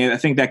 I mean, I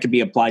think that could be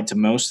applied to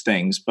most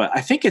things, but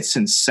I think it's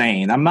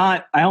insane.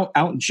 I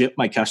don't jip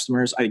my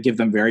customers. I give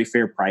them very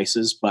fair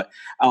prices, but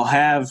I'll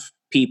have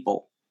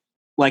people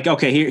like,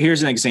 okay,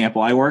 here's an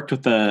example. I worked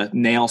with a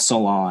nail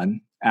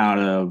salon out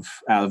of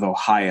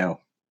Ohio,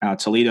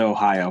 Toledo,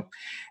 Ohio.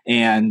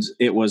 And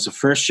it was a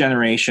first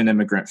generation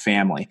immigrant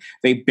family.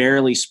 They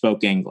barely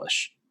spoke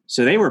English.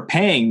 So they were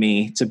paying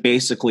me to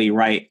basically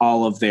write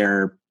all of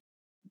their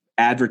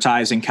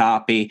advertising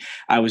copy.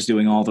 I was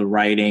doing all the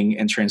writing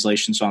and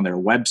translations on their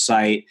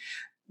website.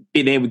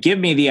 They would give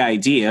me the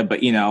idea,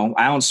 but, you know,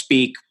 I don't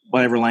speak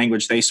whatever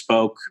language they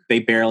spoke. They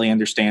barely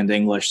understand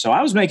English. So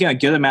I was making a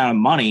good amount of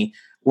money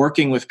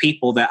working with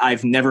people that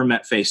I've never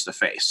met face to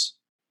face.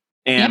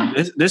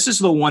 And this is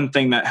the one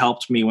thing that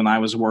helped me when I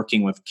was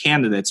working with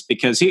candidates,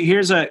 because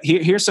here's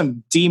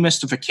some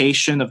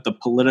demystification of the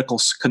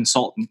political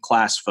consultant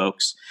class,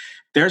 folks.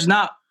 There's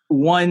not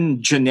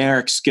one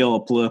generic skill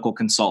a political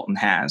consultant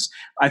has.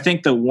 I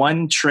think the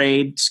one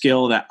trade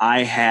skill that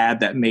I had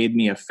that made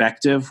me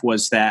effective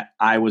was that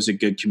I was a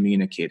good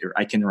communicator.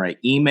 I can write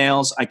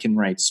emails, I can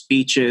write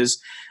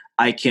speeches,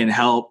 I can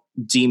help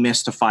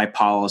demystify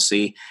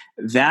policy.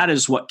 That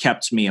is what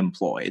kept me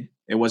employed.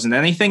 It wasn't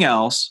anything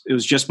else. It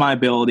was just my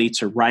ability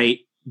to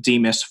write,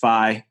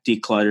 demystify,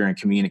 declutter, and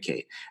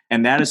communicate.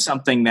 And that is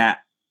something that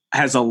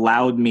has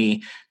allowed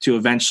me to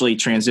eventually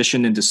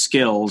transition into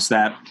skills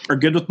that are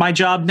good with my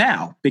job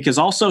now, because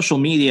all social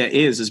media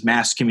is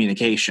mass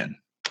communication.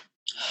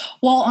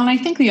 Well, and I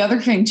think the other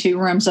thing too,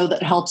 Remzo,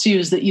 that helps you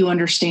is that you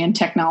understand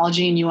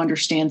technology and you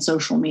understand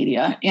social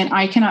media. And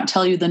I cannot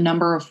tell you the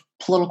number of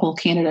political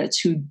candidates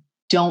who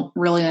don't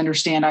really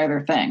understand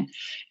either thing.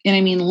 And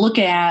I mean, look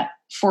at,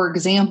 for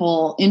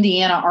example,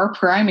 Indiana, our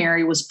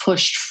primary was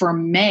pushed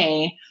from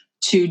May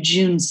to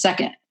June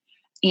 2nd.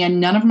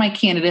 And none of my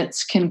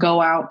candidates can go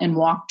out and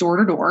walk door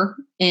to door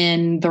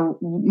in the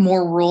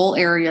more rural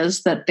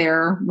areas that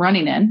they're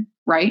running in,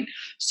 right?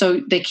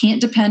 So they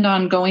can't depend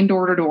on going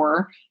door to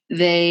door.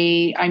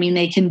 They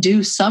can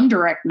do some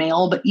direct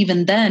mail, but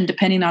even then,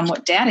 depending on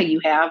what data you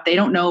have, they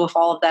don't know if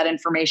all of that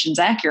information is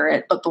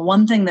accurate. But the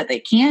one thing that they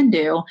can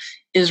do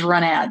is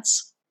run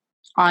ads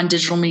on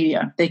digital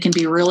media. They can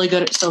be really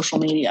good at social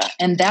media.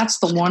 And that's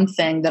the one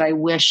thing that I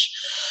wish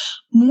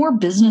more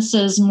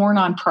businesses, more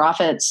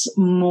nonprofits,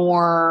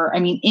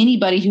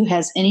 anybody who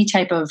has any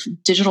type of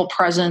digital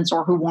presence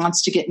or who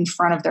wants to get in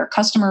front of their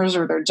customers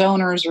or their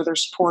donors or their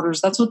supporters,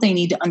 that's what they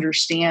need to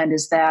understand,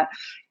 is that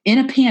in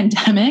a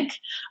pandemic,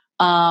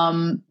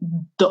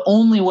 the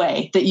only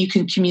way that you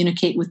can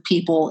communicate with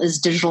people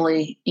is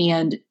digitally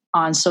and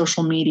on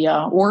social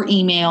media or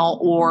email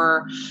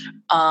or,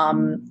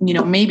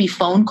 maybe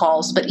phone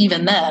calls. But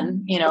even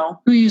then,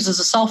 who uses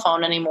a cell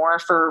phone anymore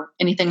for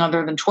anything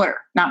other than Twitter?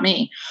 Not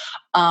me.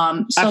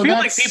 I feel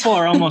like people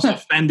are almost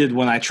offended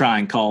when I try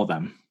and call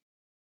them.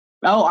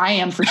 Oh, I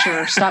am for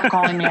sure. Stop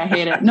calling me. I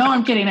hate it. No,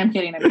 I'm kidding.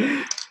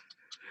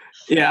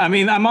 Yeah, I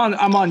mean, I'm on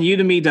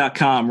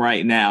udemy.com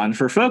right now. And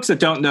for folks that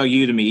don't know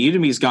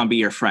Udemy is going to be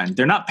your friend.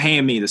 They're not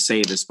paying me to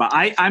say this, but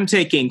I'm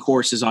taking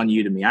courses on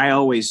Udemy. I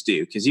always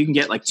do, because you can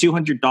get like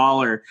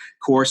 $200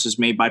 courses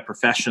made by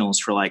professionals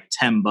for like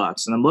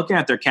 $10. And I'm looking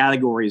at their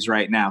categories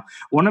right now.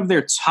 One of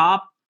their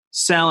top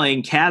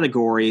selling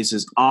categories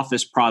is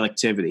office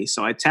productivity.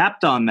 So I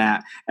tapped on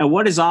that. And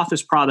what is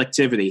office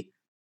productivity?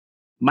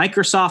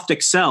 Microsoft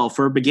Excel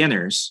for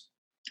beginners.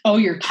 Oh,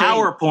 you're kidding.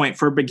 PowerPoint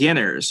for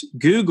beginners.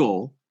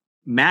 Google,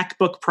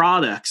 MacBook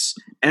products,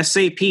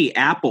 SAP,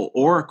 Apple,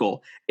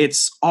 Oracle.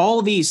 It's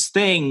all these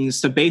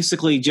things to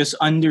basically just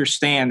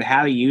understand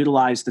how to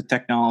utilize the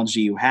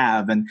technology you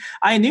have. And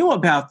I knew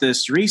about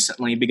this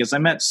recently because I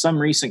met some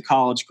recent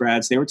college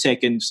grads. They were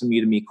taking some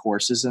Udemy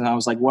courses, and I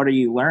was like, what are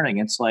you learning?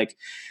 It's like,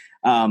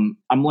 I'm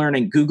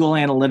learning Google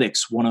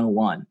Analytics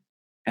 101.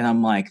 And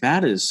I'm like,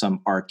 that is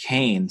some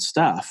arcane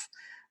stuff.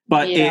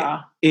 But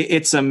yeah.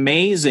 It's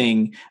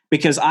amazing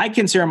because I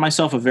consider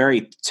myself a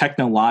very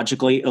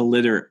technologically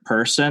illiterate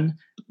person,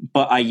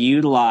 but I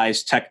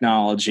utilize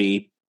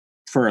technology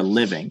for a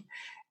living.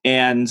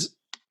 And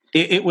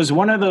it was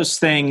one of those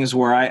things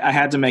where I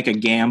had to make a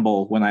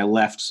gamble when I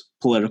left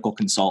political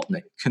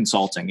consulting.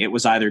 It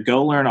was either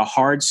go learn a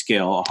hard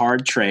skill, a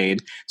hard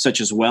trade,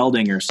 such as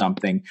welding or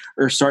something,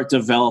 or start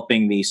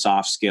developing these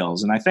soft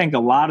skills. And I think a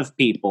lot of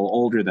people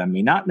older than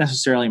me, not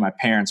necessarily my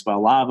parents, but a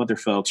lot of other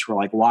folks were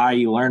like, why are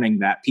you learning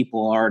that?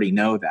 People already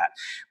know that.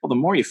 Well, the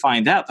more you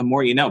find out, the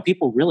more you know.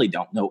 People really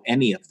don't know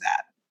any of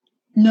that.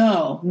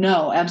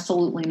 No,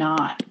 absolutely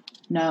not.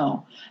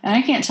 No. And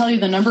I can't tell you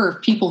the number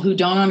of people who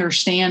don't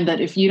understand that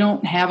if you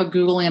don't have a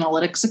Google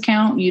Analytics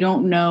account, you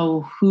don't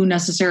know who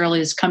necessarily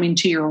is coming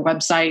to your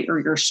website or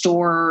your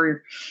store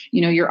or,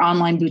 your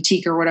online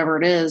boutique or whatever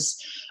it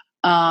is.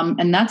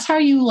 And that's how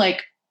you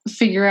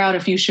figure out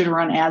if you should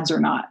run ads or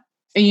not.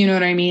 You know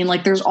what I mean?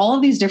 There's all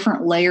of these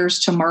different layers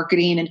to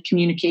marketing and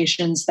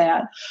communications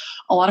that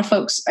a lot of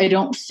folks, I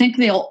don't think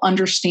they'll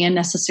understand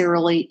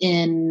necessarily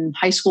in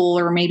high school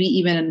or maybe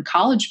even in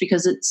college,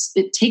 because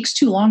it takes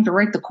too long to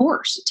write the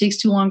course. It takes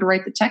too long to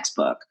write the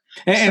textbook.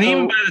 And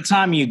even by the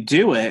time you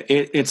do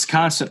it's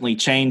constantly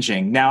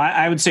changing. Now,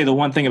 I would say the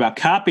one thing about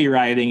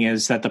copywriting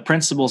is that the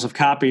principles of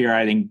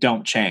copywriting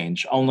don't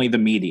change, only the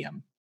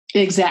medium.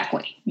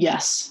 Exactly.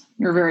 Yes,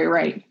 you're very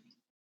right.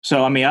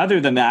 So,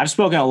 other than that, I've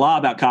spoken a lot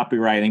about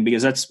copywriting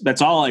because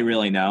that's all I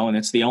really know. And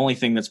it's the only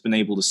thing that's been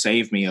able to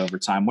save me over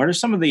time. What are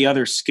some of the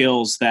other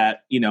skills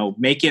that,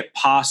 make it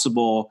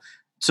possible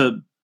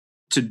to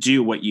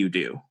do what you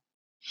do?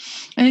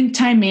 I think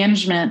time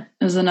management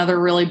is another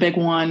really big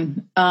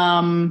one.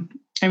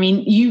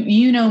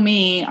 You know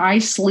me, I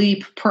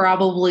sleep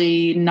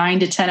probably 9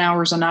 to 10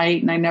 hours a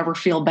night and I never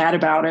feel bad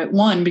about it.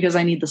 1, because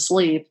I need the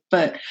sleep,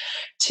 but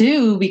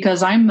 2,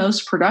 because I'm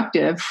most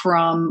productive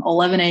from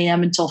 11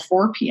 a.m. until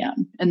 4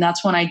 p.m. And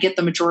that's when I get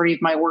the majority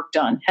of my work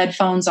done.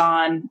 Headphones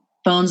on,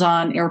 phones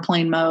on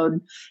airplane mode,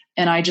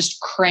 and I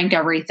just crank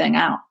everything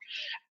out.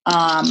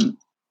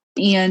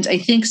 And I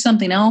think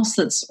something else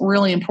that's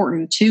really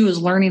important too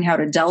is learning how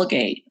to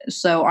delegate.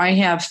 So I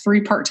have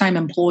 3 part-time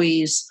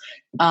employees.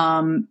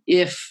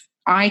 If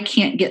I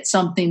can't get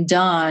something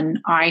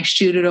done, I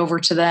shoot it over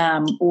to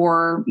them,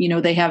 or,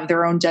 they have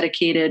their own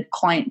dedicated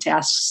client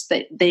tasks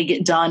that they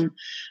get done.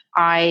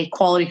 I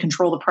quality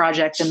control the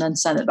project and then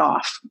send it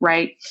off.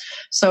 Right.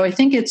 So I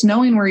think it's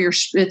knowing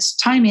it's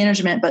time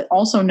management, but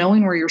also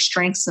knowing where your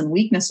strengths and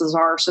weaknesses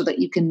are so that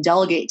you can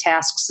delegate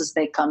tasks as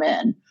they come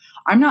in.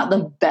 I'm not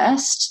the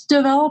best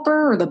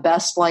developer or the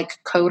best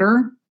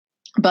coder,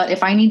 but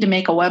if I need to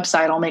make a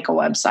website, I'll make a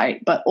website.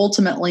 But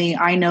ultimately,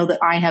 I know that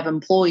I have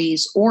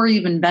employees or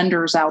even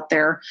vendors out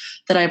there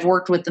that I've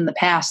worked with in the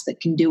past that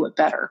can do it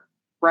better.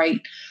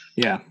 Right.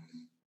 Yeah.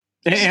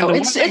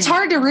 And so it's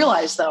hard to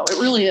realize, though.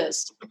 It really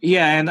is.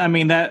 Yeah. And I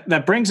mean,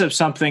 that brings up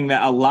something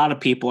that a lot of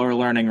people are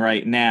learning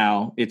right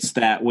now. It's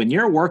that when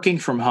you're working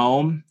from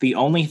home, the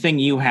only thing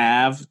you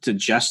have to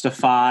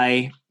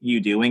justify you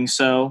doing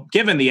so,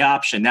 given the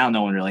option, now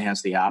no one really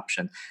has the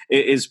option,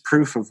 is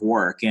proof of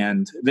work.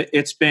 And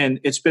it's been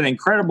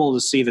incredible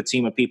to see the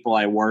team of people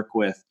I work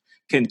with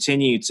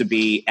continue to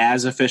be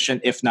as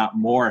efficient, if not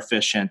more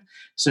efficient,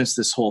 since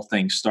this whole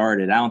thing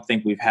started. I don't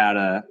think we've had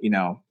a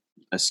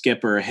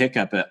skip or a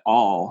hiccup at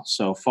all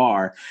so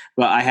far.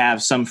 But I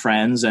have some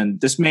friends,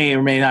 and this may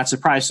or may not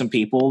surprise some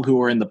people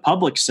who are in the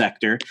public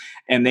sector,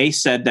 and they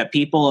said that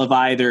people have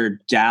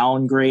either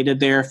downgraded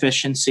their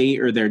efficiency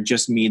or they're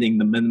just meeting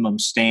the minimum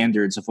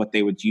standards of what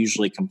they would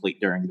usually complete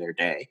during their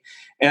day.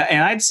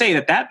 And I'd say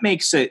that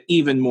makes it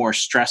even more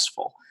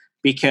stressful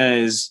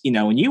because,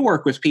 when you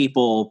work with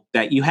people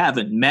that you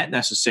haven't met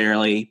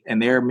necessarily,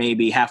 and they're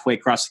maybe halfway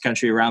across the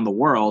country, around the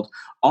world,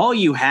 all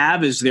you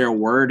have is their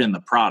word and the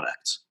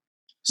product.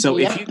 So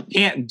if you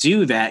can't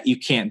do that, you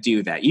can't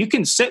do that. You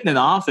can sit in an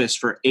office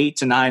for 8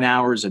 to 9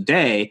 hours a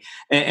day.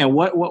 And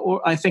what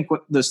I think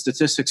what the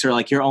statistics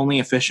are you're only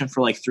efficient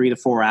for 3 to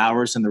 4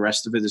 hours and the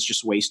rest of it is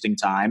just wasting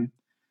time.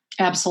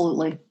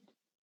 Absolutely.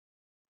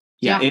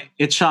 Yeah.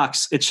 It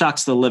shocks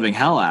the living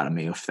hell out of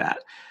me with that.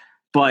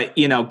 But,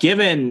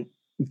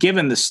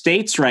 given the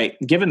stakes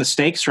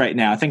right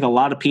now, I think a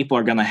lot of people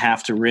are going to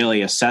have to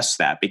really assess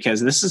that, because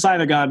this is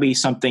either going to be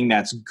something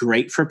that's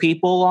great for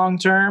people long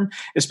term,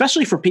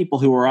 especially for people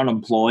who are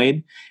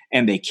unemployed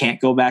and they can't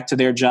go back to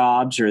their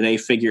jobs, or they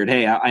figured,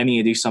 hey, I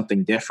need to do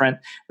something different.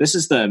 This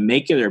is the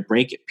make it or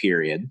break it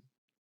period.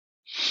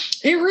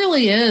 It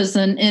really is.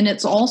 And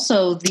it's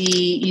also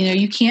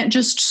you can't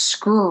just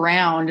screw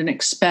around and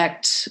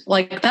expect,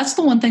 that's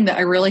the one thing that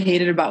I really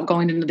hated about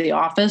going into the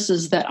office,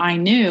 is that I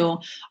knew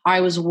I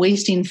was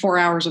wasting 4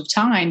 hours of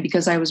time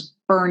because I was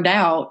burned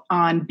out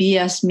on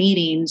BS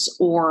meetings,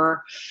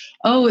 or,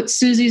 oh, it's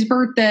Susie's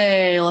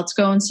birthday, let's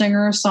go and sing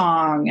her a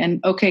song.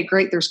 And okay,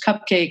 great, there's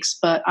cupcakes,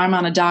 but I'm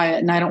on a diet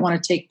and I don't want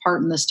to take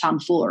part in this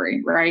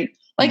tomfoolery, right?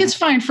 It's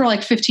fine for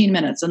 15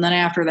 minutes. And then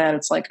after that,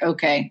 it's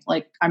okay,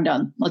 I'm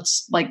done.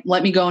 Let's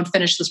let me go and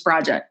finish this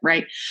project.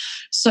 Right.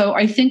 So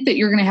I think that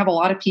you're going to have a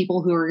lot of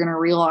people who are going to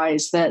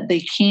realize that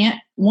they can't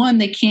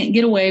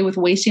get away with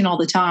wasting all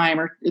the time,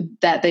 or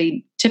that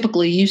they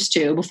typically used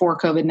to before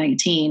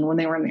COVID-19 when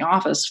they were in the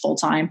office full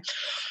time.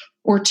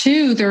 Or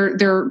 2, they're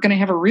going to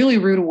have a really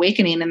rude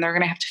awakening, and they're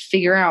going to have to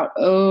figure out,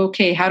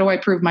 okay, how do I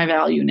prove my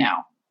value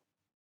now?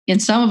 And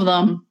some of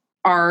them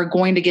are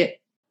going to get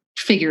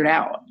figured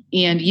out.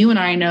 And you and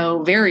I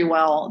know very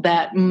well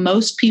that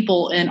most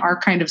people in our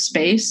kind of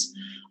space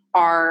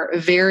are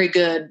very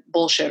good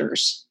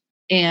bullshitters.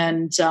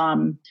 And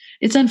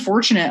it's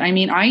unfortunate. I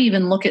mean, I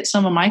even look at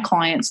some of my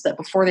clients that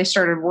before they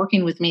started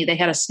working with me, they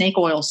had a snake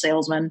oil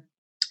salesman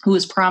who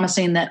was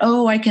promising that,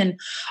 oh, I can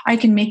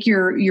make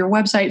your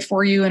website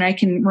for you, and I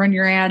can run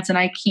your ads, and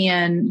I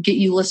can get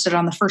you listed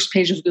on the first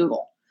page of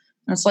Google.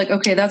 And it's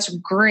okay, that's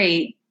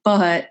great.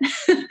 But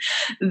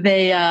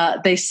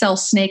they sell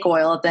snake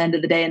oil at the end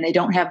of the day, and they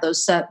don't have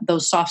those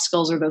soft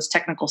skills or those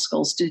technical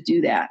skills to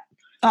do that.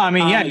 Oh, I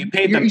mean, you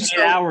paid them 8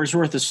 hours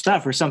worth of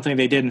stuff for something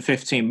they did in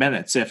 15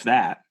 minutes, if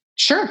that.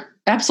 Sure,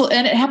 absolutely,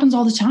 and it happens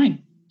all the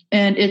time.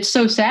 And it's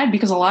so sad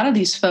because a lot of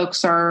these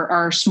folks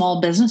are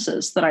small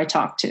businesses that I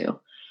talk to.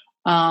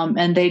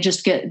 And they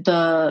just get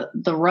the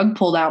rug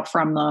pulled out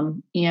from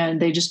them,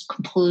 and they just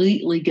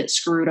completely get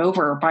screwed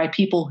over by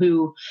people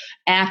who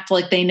act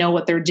like they know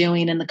what they're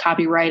doing in the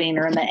copywriting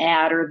or in the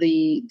ad or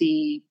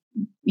the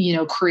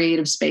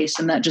creative space.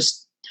 And that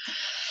just,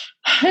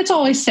 it's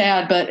always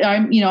sad, but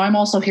I'm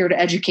also here to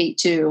educate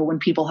too when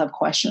people have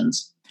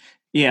questions.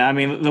 Yeah. I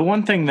mean, the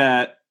one thing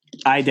that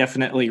I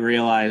definitely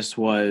realized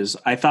was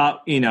I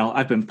thought,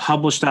 I've been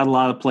published at a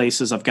lot of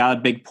places. I've got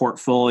a big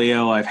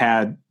portfolio. I've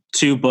had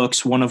 2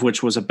 books, one of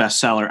which was a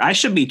bestseller. I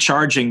should be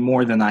charging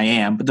more than I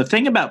am. But the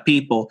thing about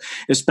people,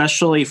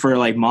 especially for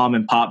mom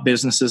and pop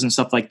businesses and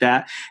stuff like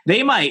that,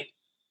 they might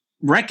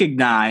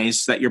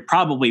recognize that you're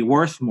probably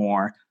worth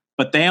more,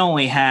 but they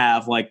only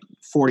have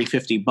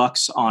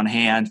 $40-$50 on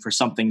hand for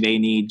something they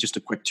need just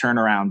a quick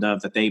turnaround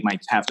of that they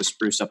might have to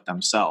spruce up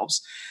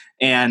themselves.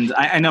 And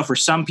I know for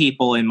some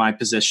people in my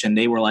position,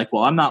 they were like,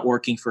 well, I'm not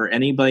working for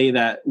anybody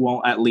that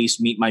won't at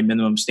least meet my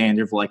minimum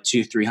standard of like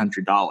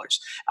 $200-$300.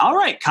 I'll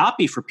write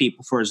copy for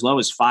people for as low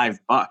as $5.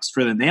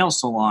 For the nail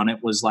salon, it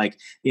was like,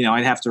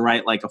 I'd have to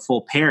write like a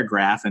full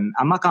paragraph, and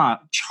I'm not going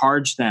to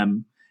charge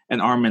them an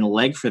arm and a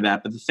leg for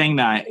that. But the thing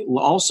that I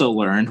also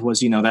learned was,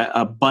 that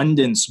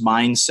abundance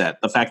mindset,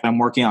 the fact that I'm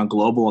working on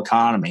global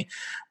economy.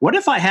 What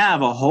if I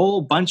have a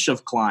whole bunch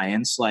of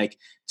clients, like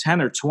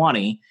 10 or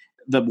 20,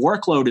 the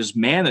workload is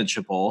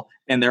manageable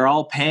and they're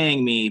all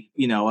paying me,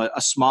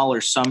 a smaller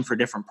sum for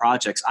different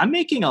projects. I'm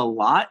making a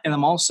lot, and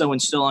I'm also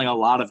instilling a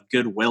lot of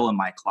goodwill in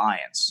my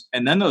clients.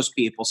 And then those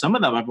people, some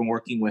of them I've been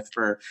working with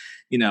for,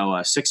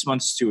 6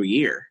 months to a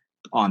year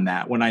on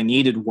that. When I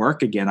needed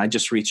work again, I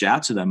just reached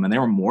out to them, and they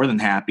were more than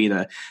happy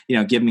to,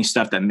 give me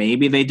stuff that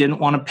maybe they didn't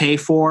want to pay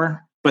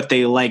for, but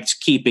they liked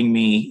keeping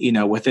me,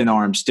 within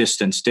arm's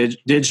distance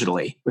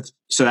digitally,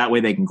 so that way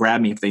they can grab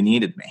me if they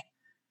needed me.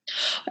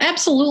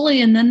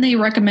 Absolutely. And then they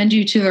recommend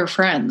you to their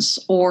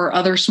friends or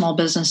other small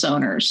business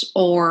owners,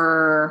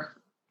 or,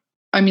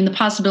 the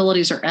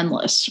possibilities are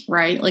endless,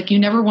 right? Like, you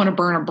never want to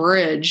burn a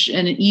bridge.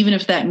 And even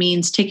if that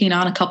means taking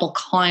on a couple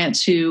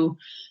clients who,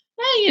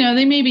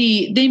 they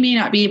may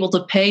not be able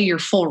to pay your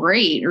full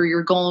rate or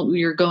your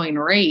going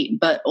rate,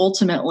 but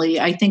ultimately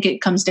I think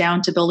it comes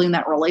down to building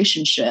that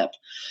relationship.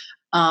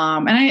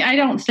 And I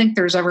don't think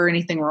there's ever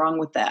anything wrong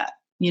with that.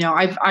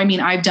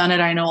 I've done it.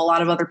 I know a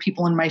lot of other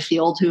people in my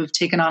field who have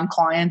taken on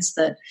clients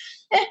that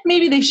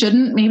maybe they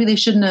shouldn't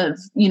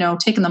have,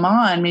 taken them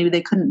on. Maybe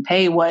they couldn't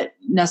pay what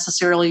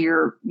necessarily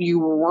you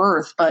were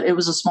worth, but it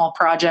was a small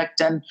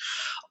project. And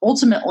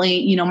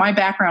ultimately, my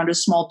background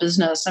is small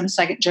business. I'm a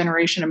second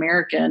generation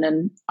American.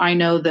 And I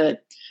know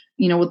that,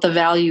 what the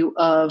value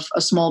of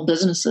a small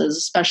business is,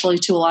 especially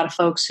to a lot of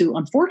folks who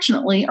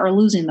unfortunately are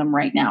losing them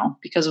right now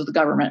because of the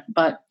government.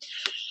 But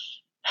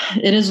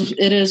it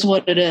is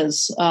what it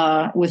is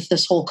with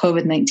this whole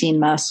COVID-19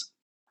 mess.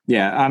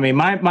 Yeah.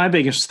 My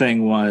biggest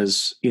thing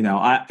was,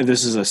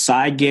 this is a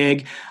side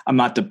gig. I'm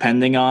not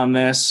depending on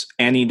this.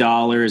 Any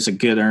dollar is a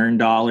good earned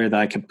dollar that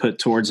I could put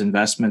towards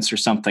investments or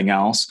something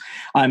else.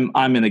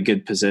 I'm in a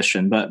good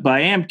position, but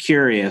I am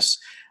curious,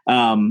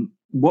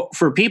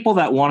 for people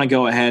that want to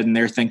go ahead and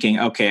they're thinking,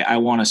 okay, I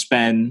want to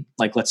spend,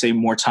 like, let's say,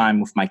 more time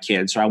with my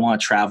kids, or I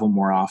want to travel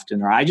more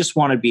often, or I just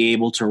want to be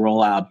able to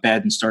roll out of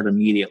bed and start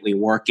immediately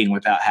working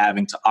without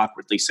having to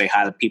awkwardly say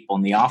hi to people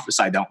in the office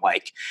I don't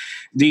like.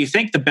 Do you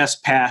think the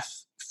best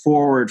path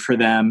forward for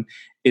them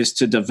is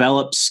to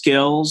develop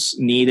skills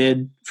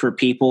needed for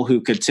people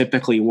who could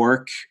typically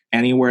work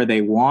anywhere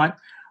they want,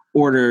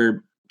 or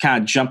to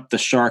kind of jump the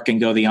shark and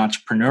go the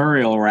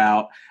entrepreneurial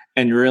route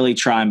and really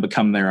try and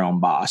become their own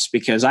boss?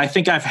 Because I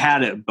think I've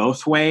had it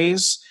both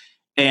ways.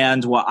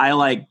 And what I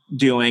like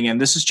doing, and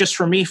this is just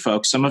for me,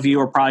 folks, some of you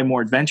are probably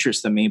more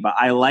adventurous than me, but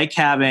I like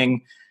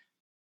having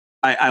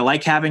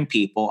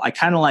people. I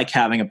kind of like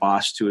having a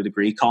boss to a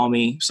degree. Call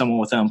me someone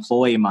with an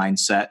employee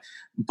mindset.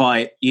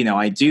 But,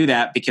 I do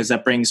that because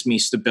that brings me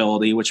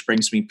stability, which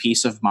brings me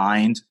peace of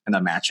mind, and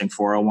a matching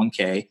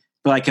 401k.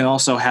 But I can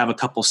also have a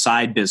couple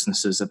side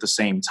businesses at the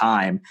same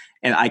time.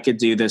 And I could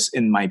do this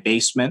in my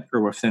basement,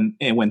 or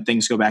when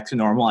things go back to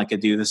normal, I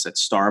could do this at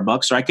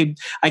Starbucks, or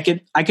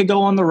I could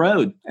go on the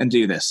road and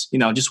do this,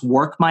 just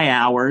work my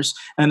hours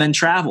and then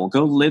travel,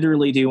 go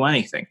literally do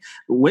anything.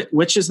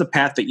 Which is the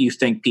path that you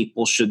think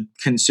people should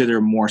consider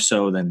more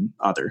so than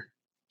other?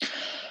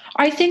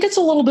 I think it's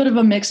a little bit of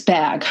a mixed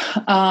bag.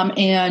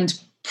 And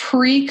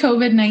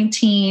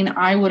pre-COVID-19,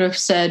 I would have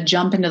said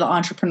jump into the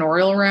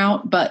entrepreneurial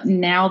route. But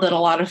now that a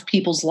lot of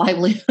people's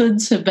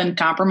livelihoods have been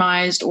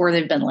compromised, or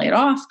they've been laid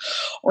off,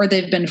 or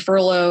they've been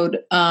furloughed,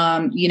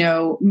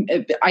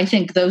 I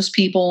think those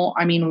people,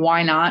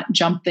 why not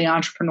jump the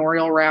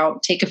entrepreneurial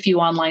route, take a few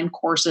online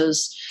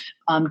courses,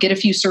 get a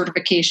few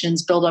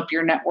certifications, build up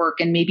your network,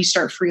 and maybe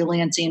start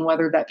freelancing,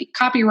 whether that be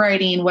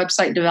copywriting,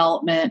 website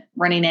development,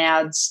 running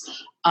ads,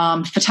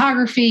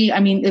 photography.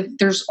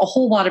 There's a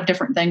whole lot of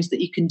different things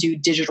that you can do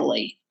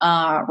digitally,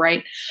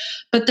 right?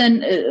 But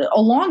then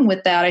along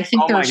with that, I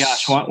think my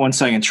gosh, one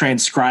second.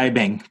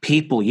 Transcribing.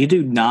 People, you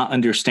do not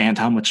understand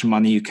how much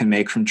money you can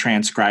make from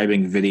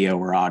transcribing video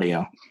or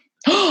audio.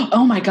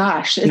 Oh my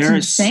gosh, it's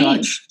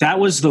insane. That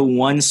was the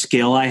one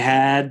skill I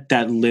had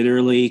that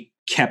literally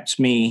kept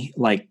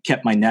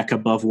my neck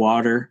above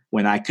water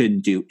when I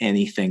couldn't do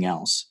anything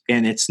else.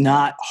 And it's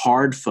not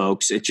hard,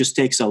 folks. It just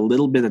takes a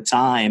little bit of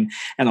time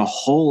and a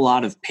whole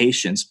lot of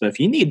patience. But if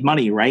you need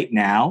money right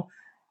now,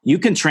 you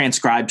can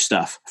transcribe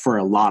stuff for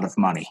a lot of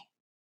money.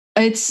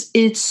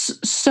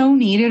 It's so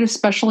needed,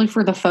 especially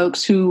for the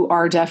folks who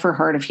are deaf or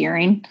hard of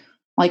hearing.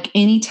 Like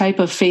any type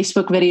of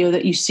Facebook video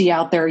that you see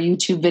out there,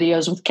 YouTube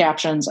videos with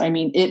captions,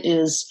 it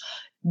is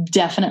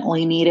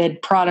definitely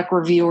needed. Product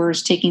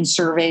reviewers, taking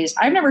surveys.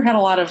 I've never had a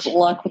lot of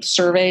luck with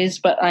surveys,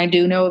 but I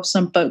do know of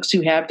some folks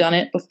who have done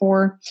it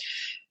before.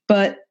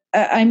 But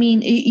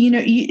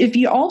if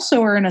you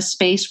also are in a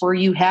space where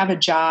you have a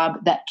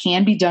job that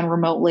can be done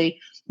remotely,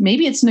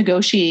 maybe it's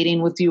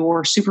negotiating with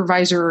your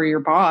supervisor or your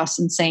boss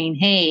and saying,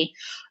 hey,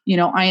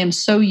 I am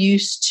so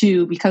used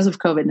to, because of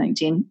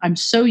COVID-19, I'm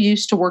so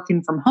used to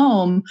working from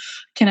home.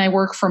 Can I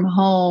work from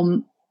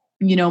home,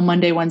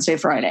 Monday, Wednesday,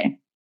 Friday,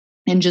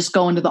 and just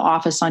go into the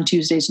office on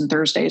Tuesdays and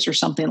Thursdays or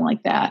something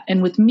like that?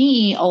 And with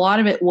me, a lot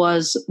of it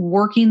was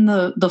working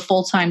the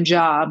full-time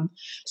job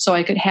so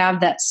I could have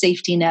that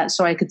safety net,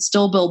 so I could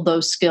still build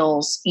those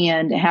skills,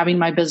 and having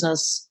my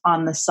business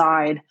on the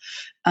side.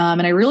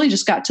 And I really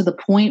just got to the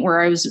point where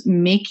I was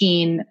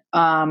making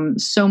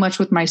so much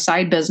with my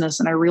side business,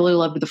 and I really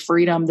loved the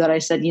freedom that I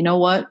said, you know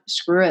what,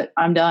 screw it,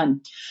 I'm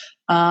done.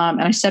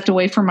 And I stepped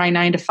away from my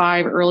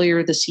 9-to-5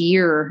 earlier this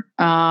year,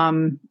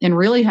 and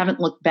really haven't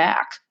looked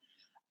back.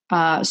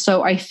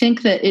 So I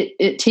think that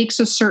it takes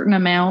a certain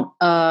amount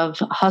of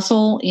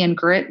hustle and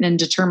grit and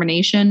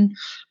determination,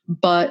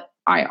 but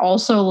I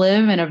also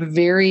live in a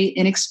very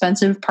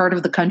inexpensive part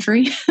of the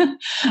country.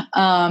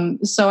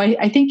 So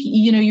I think,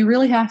 you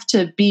really have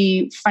to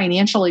be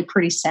financially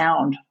pretty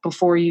sound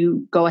before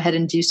you go ahead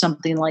and do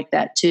something like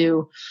that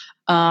too.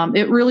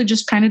 It really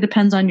just kind of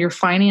depends on your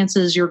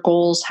finances, your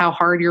goals, how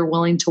hard you're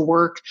willing to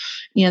work,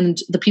 and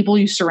the people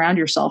you surround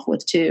yourself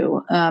with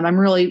too. I'm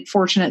really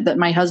fortunate that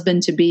my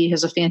husband-to-be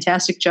has a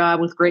fantastic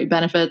job with great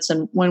benefits.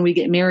 And when we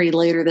get married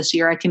later this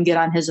year, I can get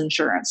on his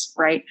insurance,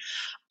 right?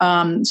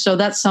 So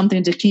that's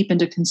something to keep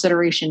into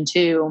consideration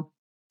too,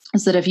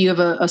 is that if you have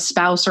a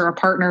spouse or a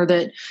partner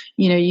that,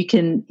 you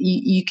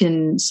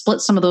can split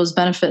some of those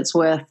benefits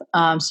with,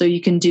 so you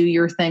can do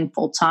your thing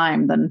full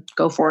time, then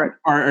go for it.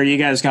 Are you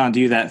guys going to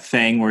do that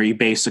thing where you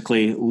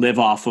basically live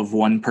off of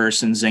one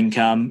person's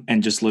income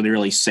and just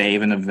literally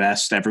save and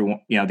invest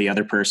the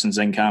other person's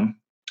income?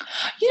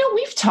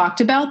 We've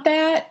talked about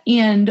that,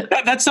 and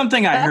that's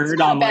something I heard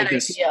on like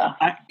this.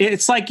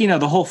 It's like,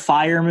 the whole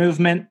FIRE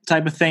movement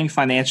type of thing,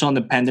 financial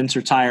independence,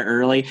 retire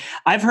early.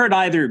 I've heard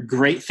either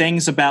great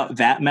things about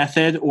that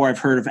method, or I've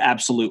heard of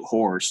absolute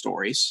horror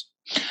stories.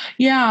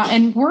 Yeah,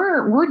 and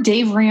we're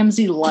Dave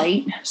Ramsey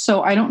light.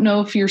 So I don't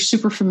know if you're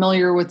super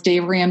familiar with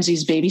Dave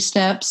Ramsey's Baby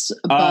Steps.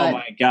 But oh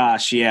my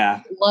gosh,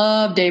 yeah.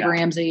 Love Dave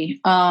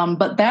Ramsey.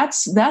 But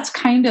that's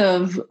kind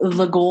of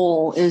the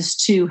goal, is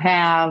to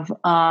have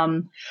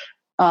our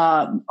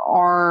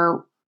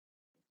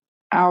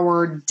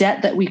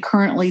debt that we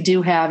currently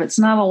do have. It's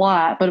not a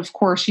lot, but of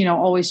course,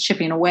 always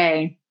chipping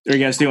away. Are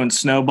you guys doing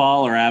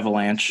snowball or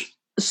avalanche?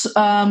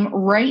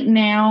 Right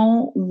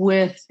now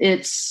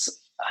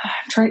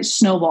try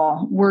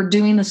snowball. We're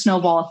doing the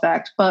snowball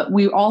effect, but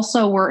we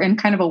also were in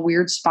kind of a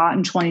weird spot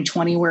in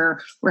 2020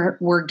 where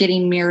we're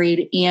getting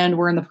married and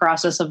we're in the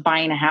process of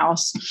buying a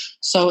house.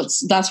 So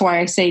that's why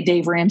I say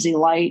Dave Ramsey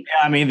light.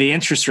 Yeah, I mean, the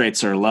interest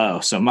rates are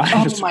low, so my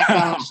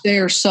gosh, they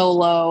are so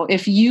low.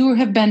 If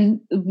you've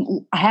been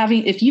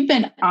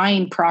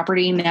eyeing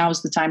property, now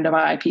is the time to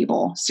buy,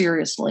 people.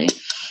 Seriously.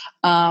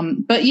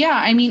 But yeah,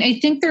 I mean, I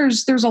think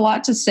there's a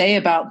lot to say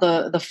about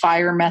the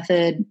FIRE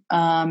method.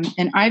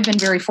 And I've been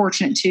very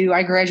fortunate too.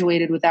 I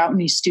graduated without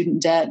any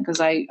student debt because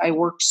I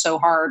worked so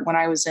hard when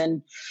I was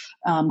in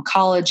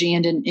college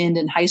and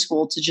in high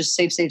school to just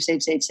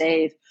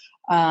save.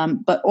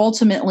 But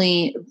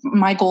ultimately,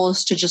 my goal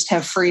is to just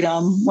have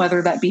freedom,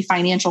 whether that be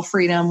financial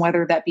freedom,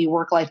 whether that be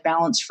work-life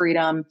balance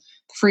freedom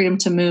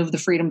to move, the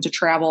freedom to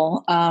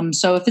travel.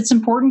 So if it's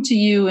important to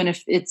you, and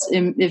if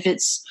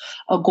it's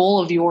a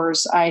goal of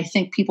yours, I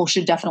think people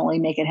should definitely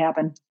make it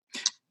happen.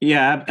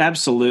 Yeah,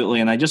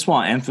 absolutely. And I just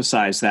want to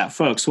emphasize that,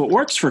 folks, what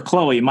works for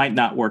Chloe might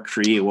not work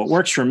for you. What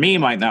works for me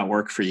might not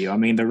work for you. I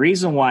mean, the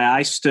reason why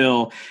I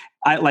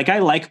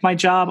like my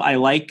job. I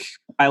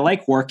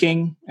like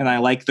working, and I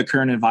like the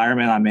current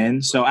environment I'm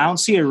in. So I don't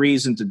see a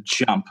reason to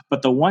jump.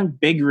 But the one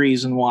big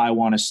reason why I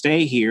want to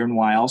stay here, and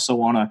why I also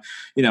want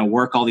to,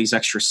 work all these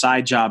extra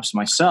side jobs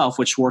myself,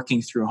 which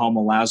working through home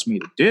allows me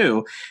to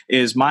do,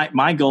 is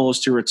my goal is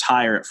to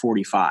retire at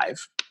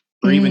 45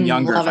 or even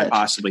younger if I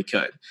possibly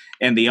could.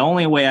 And the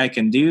only way I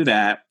can do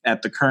that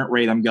at the current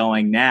rate I'm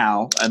going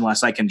now,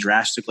 unless I can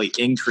drastically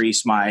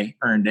increase my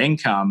earned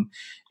income,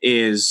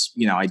 is,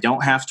 I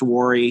don't have to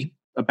worry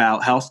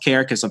about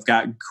healthcare because I've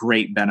got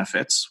great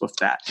benefits with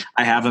that.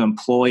 I have an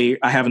employer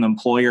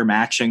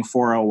matching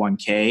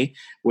 401k,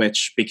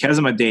 which, because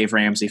I'm a Dave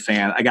Ramsey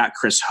fan, I got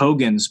Chris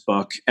Hogan's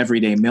book,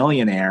 Everyday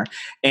Millionaire.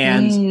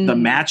 And the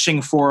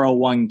matching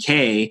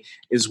 401k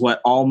is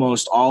what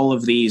almost all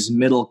of these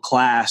middle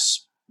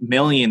class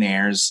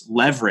millionaires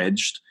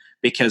leveraged,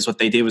 because what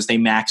they did was they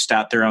maxed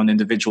out their own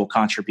individual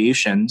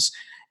contributions.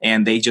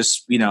 And they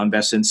just,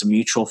 invested in some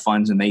mutual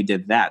funds, and they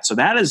did that. So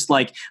that is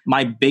like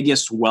my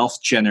biggest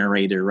wealth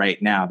generator right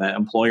now, that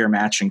employer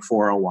matching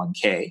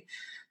 401k.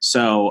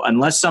 So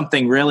unless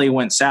something really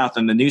went south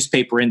and the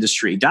newspaper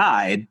industry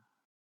died,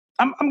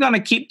 I'm going to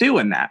keep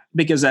doing that,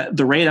 because at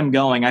the rate I'm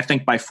going, I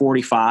think by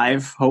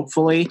 45,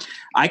 hopefully,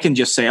 I can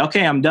just say,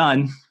 okay, I'm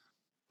done.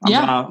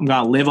 I'm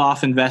going to live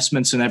off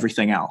investments and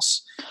everything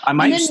else. I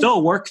might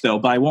still work though,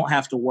 but I won't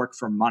have to work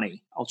for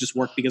money. I'll just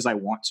work because I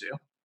want to.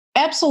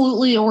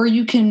 Absolutely. Or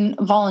you can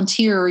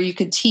volunteer, or you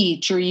could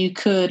teach, or you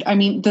could, I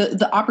mean,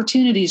 the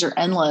opportunities are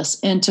endless.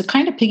 And to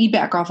kind of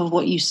piggyback off of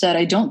what you said,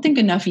 I don't think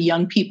enough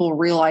young people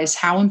realize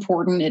how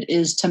important it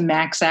is to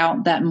max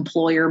out that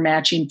employer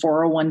matching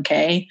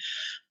 401k.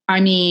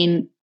 I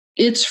mean,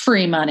 it's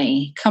free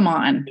money. Come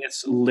on.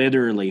 It's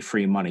literally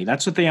free money.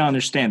 That's what they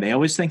understand. They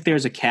always think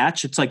there's a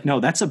catch. It's like, no,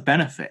 that's a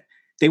benefit.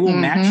 They will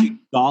match you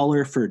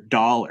dollar for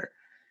dollar.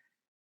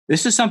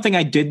 This is something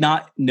I did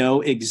not know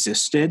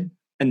existed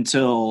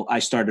until I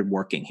started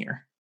working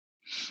here.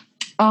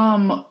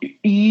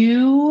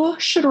 You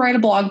should write a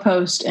blog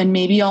post, and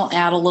maybe I'll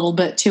add a little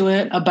bit to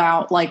it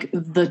about like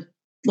the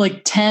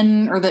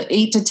 10 or the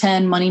 8 to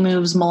 10 money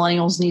moves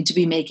millennials need to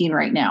be making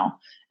right now.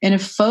 And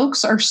if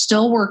folks are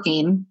still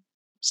working,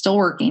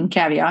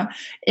 caveat,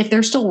 if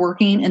they're still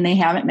working and they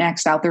haven't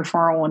maxed out their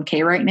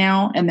 401k right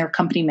now and their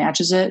company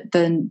matches it,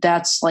 then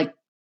that's like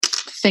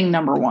thing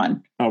number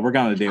one. Oh, we're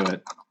going to do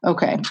it.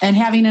 Okay. And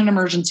having an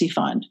emergency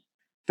fund.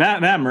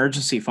 That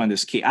emergency fund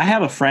is key. I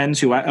have a friend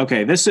who, I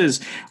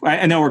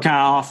know we're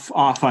kind of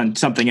off on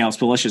something else,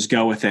 but let's just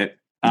go with it.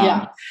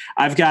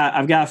 I've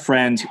got a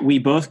friend. We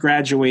both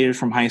graduated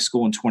from high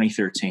school in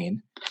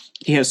 2013.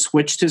 He has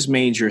switched his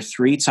major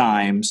 3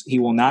 times. He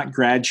will not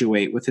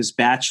graduate with his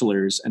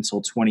bachelor's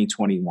until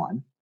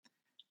 2021.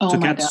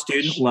 Took out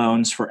student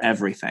loans for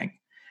everything.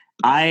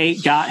 I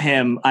got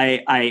him.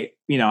 I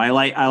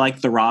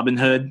like the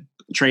Robinhood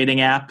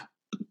trading app.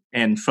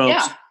 And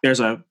folks,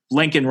 there's a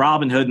link in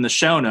Robinhood in the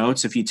show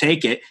notes. If you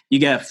take it, you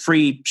get a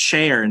free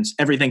share and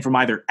everything from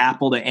either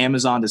Apple to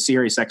Amazon to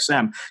Sirius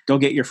XM. Go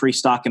get your free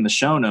stock in the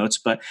show notes.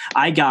 But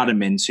I got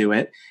him into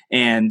it,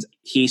 and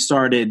he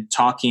started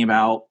talking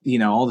about,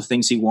 all the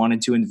things he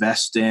wanted to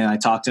invest in. I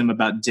talked to him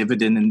about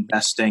dividend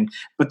investing.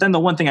 But then the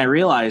one thing I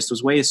realized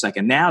was, wait a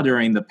second, now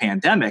during the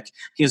pandemic,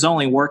 he's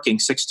only working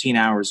 16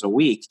 hours a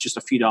week, just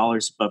a few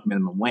dollars above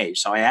minimum wage.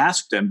 So I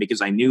asked him,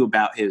 because I knew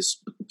about his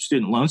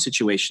student loan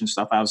situation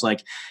stuff, I was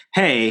like,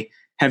 hey,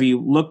 have you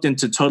looked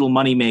into Total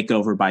Money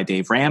Makeover by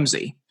Dave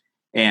Ramsey?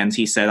 And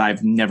he said,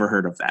 I've never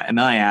heard of that. And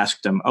then I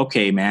asked him,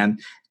 okay, man,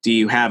 do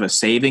you have a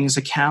savings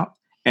account?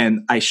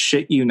 And I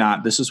shit you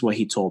not, this is what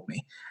he told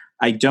me.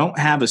 I don't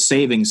have a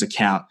savings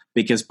account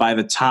because by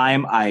the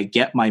time I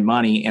get my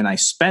money and I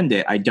spend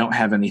it, I don't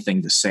have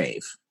anything to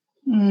save.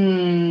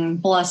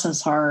 Bless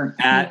his heart.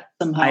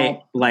 Some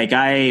help.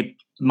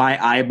 My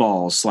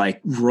eyeballs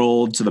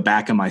rolled to the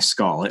back of my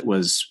skull. It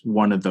was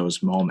one of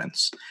those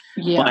moments.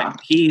 Yeah. But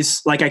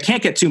he's I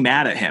can't get too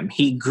mad at him.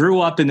 He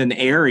grew up in an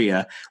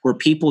area where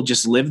people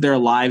just live their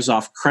lives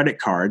off credit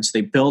cards.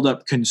 They build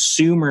up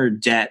consumer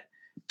debt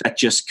that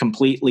just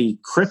completely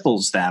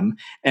cripples them,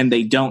 and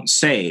they don't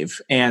save.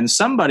 And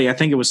I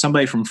think it was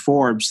somebody from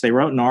Forbes, they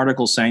wrote an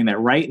article saying that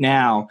right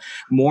now,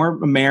 more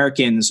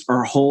Americans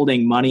are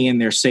holding money in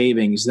their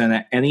savings than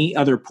at any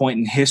other point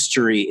in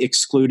history,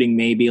 excluding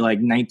maybe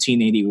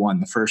 1981,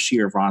 the first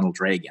year of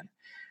Ronald Reagan.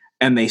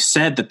 And they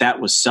said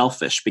that was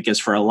selfish, because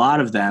for a lot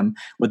of them,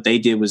 what they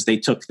did was they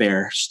took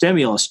their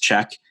stimulus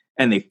check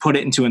and they put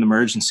it into an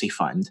emergency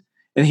fund.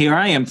 And here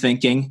I am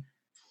thinking,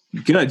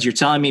 good, you're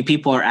telling me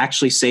people are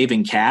actually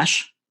saving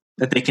cash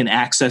that they can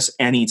access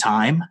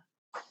anytime?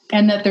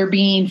 And that they're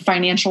being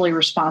financially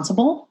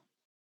responsible?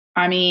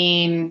 I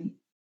mean,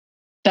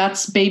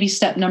 that's baby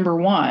step number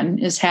 1,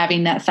 is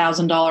having that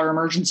 $1,000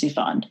 emergency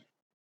fund.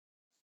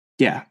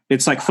 Yeah.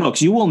 It's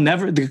folks,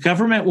 the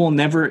government will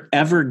never,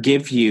 ever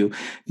give you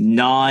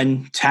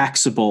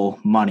non-taxable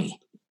money.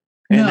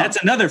 And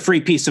that's another free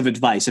piece of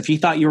advice. If you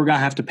thought you were going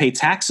to have to pay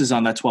taxes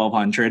on that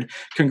 $1,200,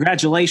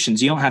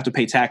 congratulations. You don't have to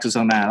pay taxes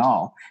on that at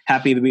all.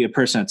 Happy to be a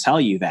person to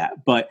tell you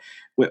that. But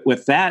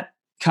with that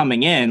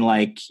coming in,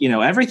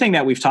 everything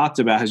that we've talked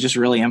about has just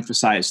really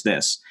emphasized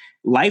this.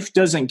 Life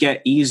doesn't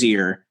get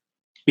easier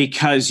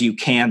because you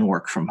can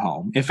work from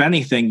home. If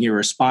anything, your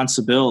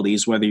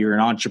responsibilities, whether you're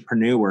an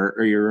entrepreneur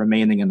or you're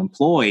remaining an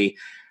employee,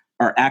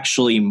 are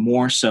actually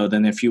more so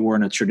than if you were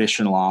in a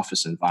traditional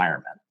office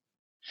environment.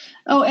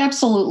 Oh,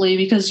 absolutely.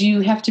 Because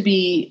you have to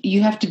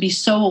be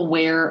so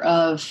aware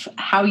of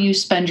how you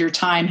spend your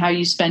time, how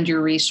you spend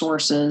your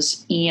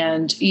resources,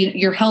 and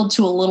you're held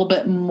to a little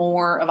bit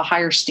more of a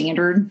higher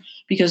standard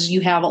because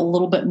you have a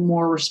little bit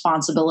more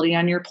responsibility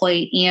on your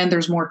plate, and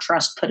there's more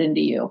trust put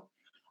into you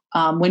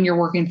when you're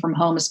working from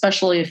home,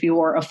 especially if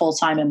you're a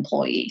full-time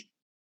employee.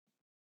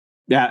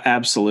 Yeah,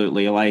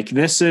 absolutely.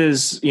 This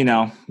is,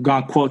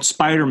 gonna quote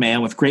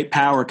Spider-Man, with great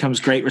power comes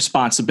great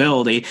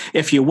responsibility.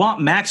 If you want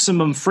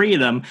maximum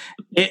freedom,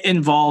 it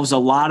involves a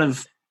lot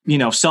of,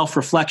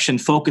 self-reflection,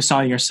 focus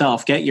on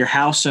yourself, get your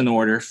house in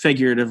order,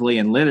 figuratively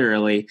and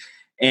literally,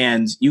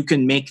 and you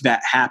can make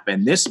that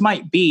happen. This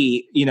might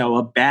be,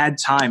 a bad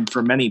time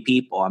for many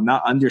people. I'm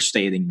not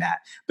understating that.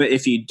 But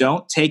if you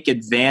don't take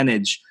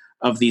advantage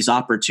of these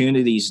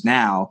opportunities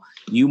now,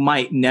 you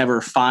might never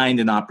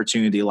find an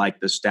opportunity like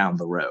this down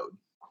the road.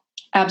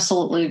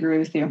 Absolutely agree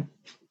with you.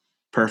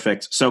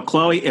 Perfect. So,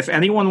 Chloe, if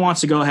anyone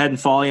wants to go ahead and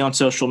follow you on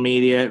social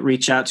media,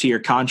 reach out to your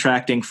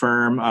contracting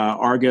firm,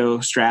 Argo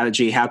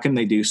Strategy, how can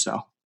they do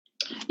so?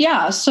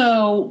 Yeah.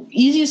 So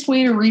easiest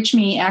way to reach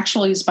me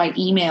actually is by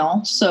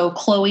email. So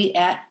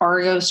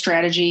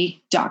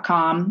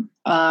Chloe@argostrategy.com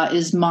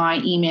is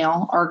my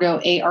email. Argo,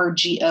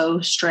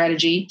 ARGO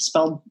strategy,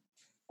 spelled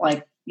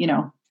like,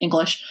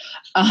 English.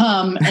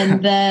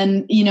 And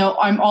then,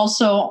 I'm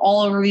also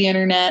all over the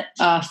internet.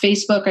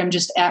 Facebook, I'm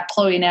just at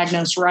Chloe and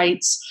Agnos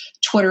Writes.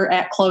 Twitter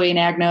at Chloe and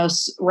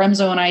Agnos.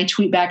 Remzo and I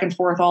tweet back and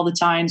forth all the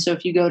time. So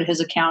if you go to his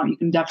account, you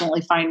can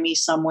definitely find me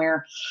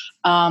somewhere.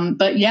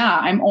 But yeah,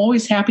 I'm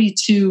always happy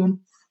to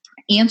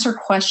answer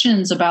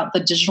questions about the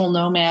digital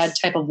nomad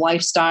type of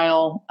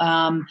lifestyle,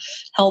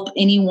 help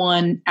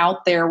anyone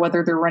out there,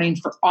 whether they're running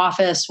for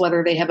office,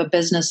 whether they have a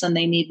business and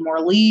they need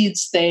more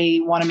leads, they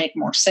want to make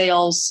more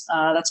sales.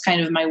 That's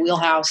kind of my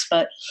wheelhouse.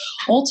 But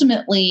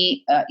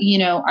ultimately,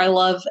 I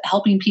love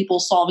helping people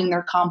solving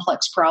their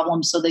complex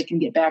problems so they can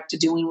get back to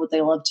doing what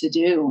they love to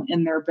do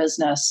in their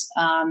business.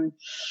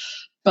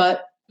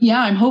 But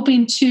yeah, I'm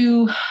hoping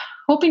to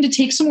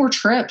take some more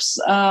trips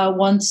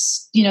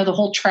once the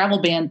whole travel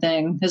ban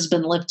thing has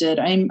been lifted.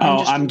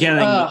 I'm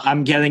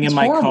getting in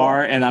my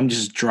car and I'm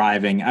just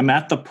driving. I'm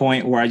at the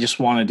point where I just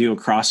want to do a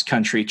cross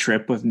country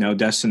trip with no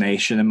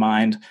destination in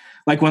mind.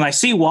 Like when I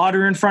see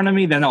water in front of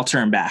me, then I'll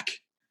turn back.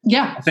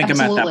 Yeah, I think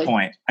absolutely. I'm at that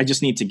point. I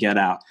just need to get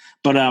out.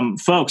 But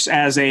folks,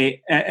 as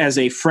a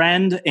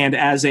friend and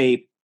as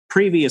a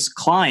previous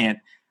client,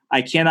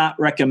 I cannot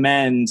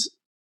recommend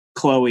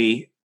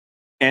Chloe,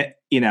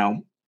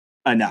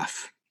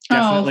 enough.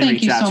 Definitely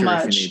reach out to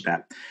her if you need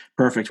that.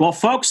 Perfect. Well,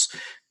 folks,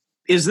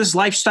 is this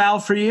lifestyle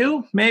for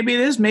you? Maybe it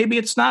is. Maybe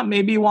it's not.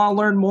 Maybe you want to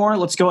learn more.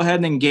 Let's go ahead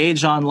and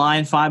engage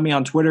online. Find me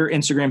on Twitter,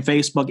 Instagram,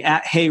 Facebook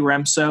at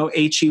HeyRemso,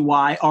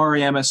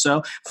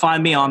 HeyRamso.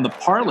 Find me on the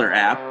Parler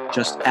app,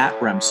 just at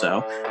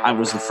Remso. I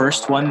was the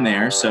first one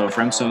there. So if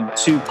Remso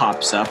 2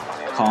 pops up,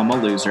 call him a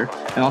loser.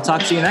 And I'll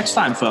talk to you next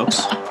time,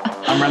 folks.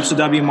 I'm Remso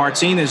W.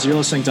 Martinez. You're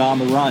listening to On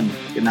the Run.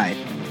 Good night.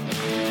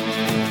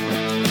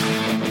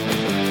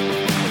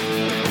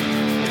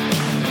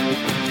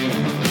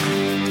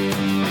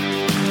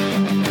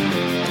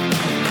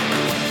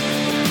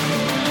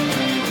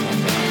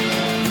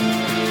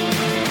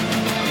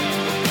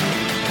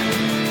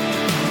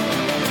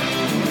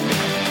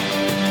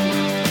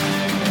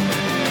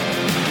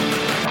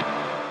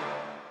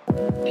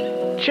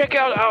 Check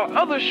out our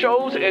other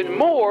shows and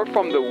more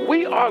from the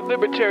We Are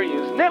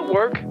Libertarians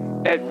Network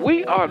at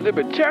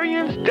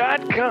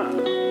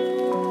wearelibertarians.com.